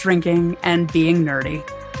reading, drinking, and being nerdy.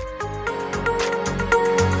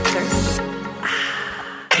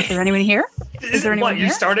 Is there anyone here? Is there anyone What, you're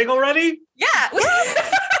here? starting already? Yeah.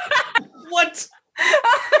 What?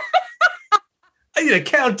 I need a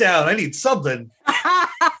countdown. I need something.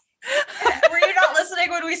 Were you not listening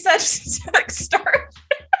when we said to like start?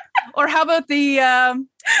 Or how about the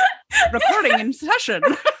recording in session?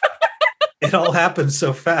 It all happens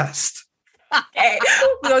so fast. Okay.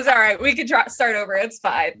 Those all right. We can start over. It's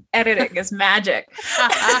fine. Editing is magic.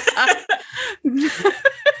 I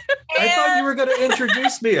thought you were going to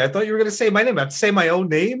introduce me. I thought you were going to say my name. I have to say my own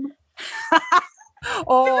name.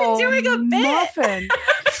 Oh, doing a bit. muffin.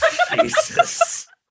 Jesus.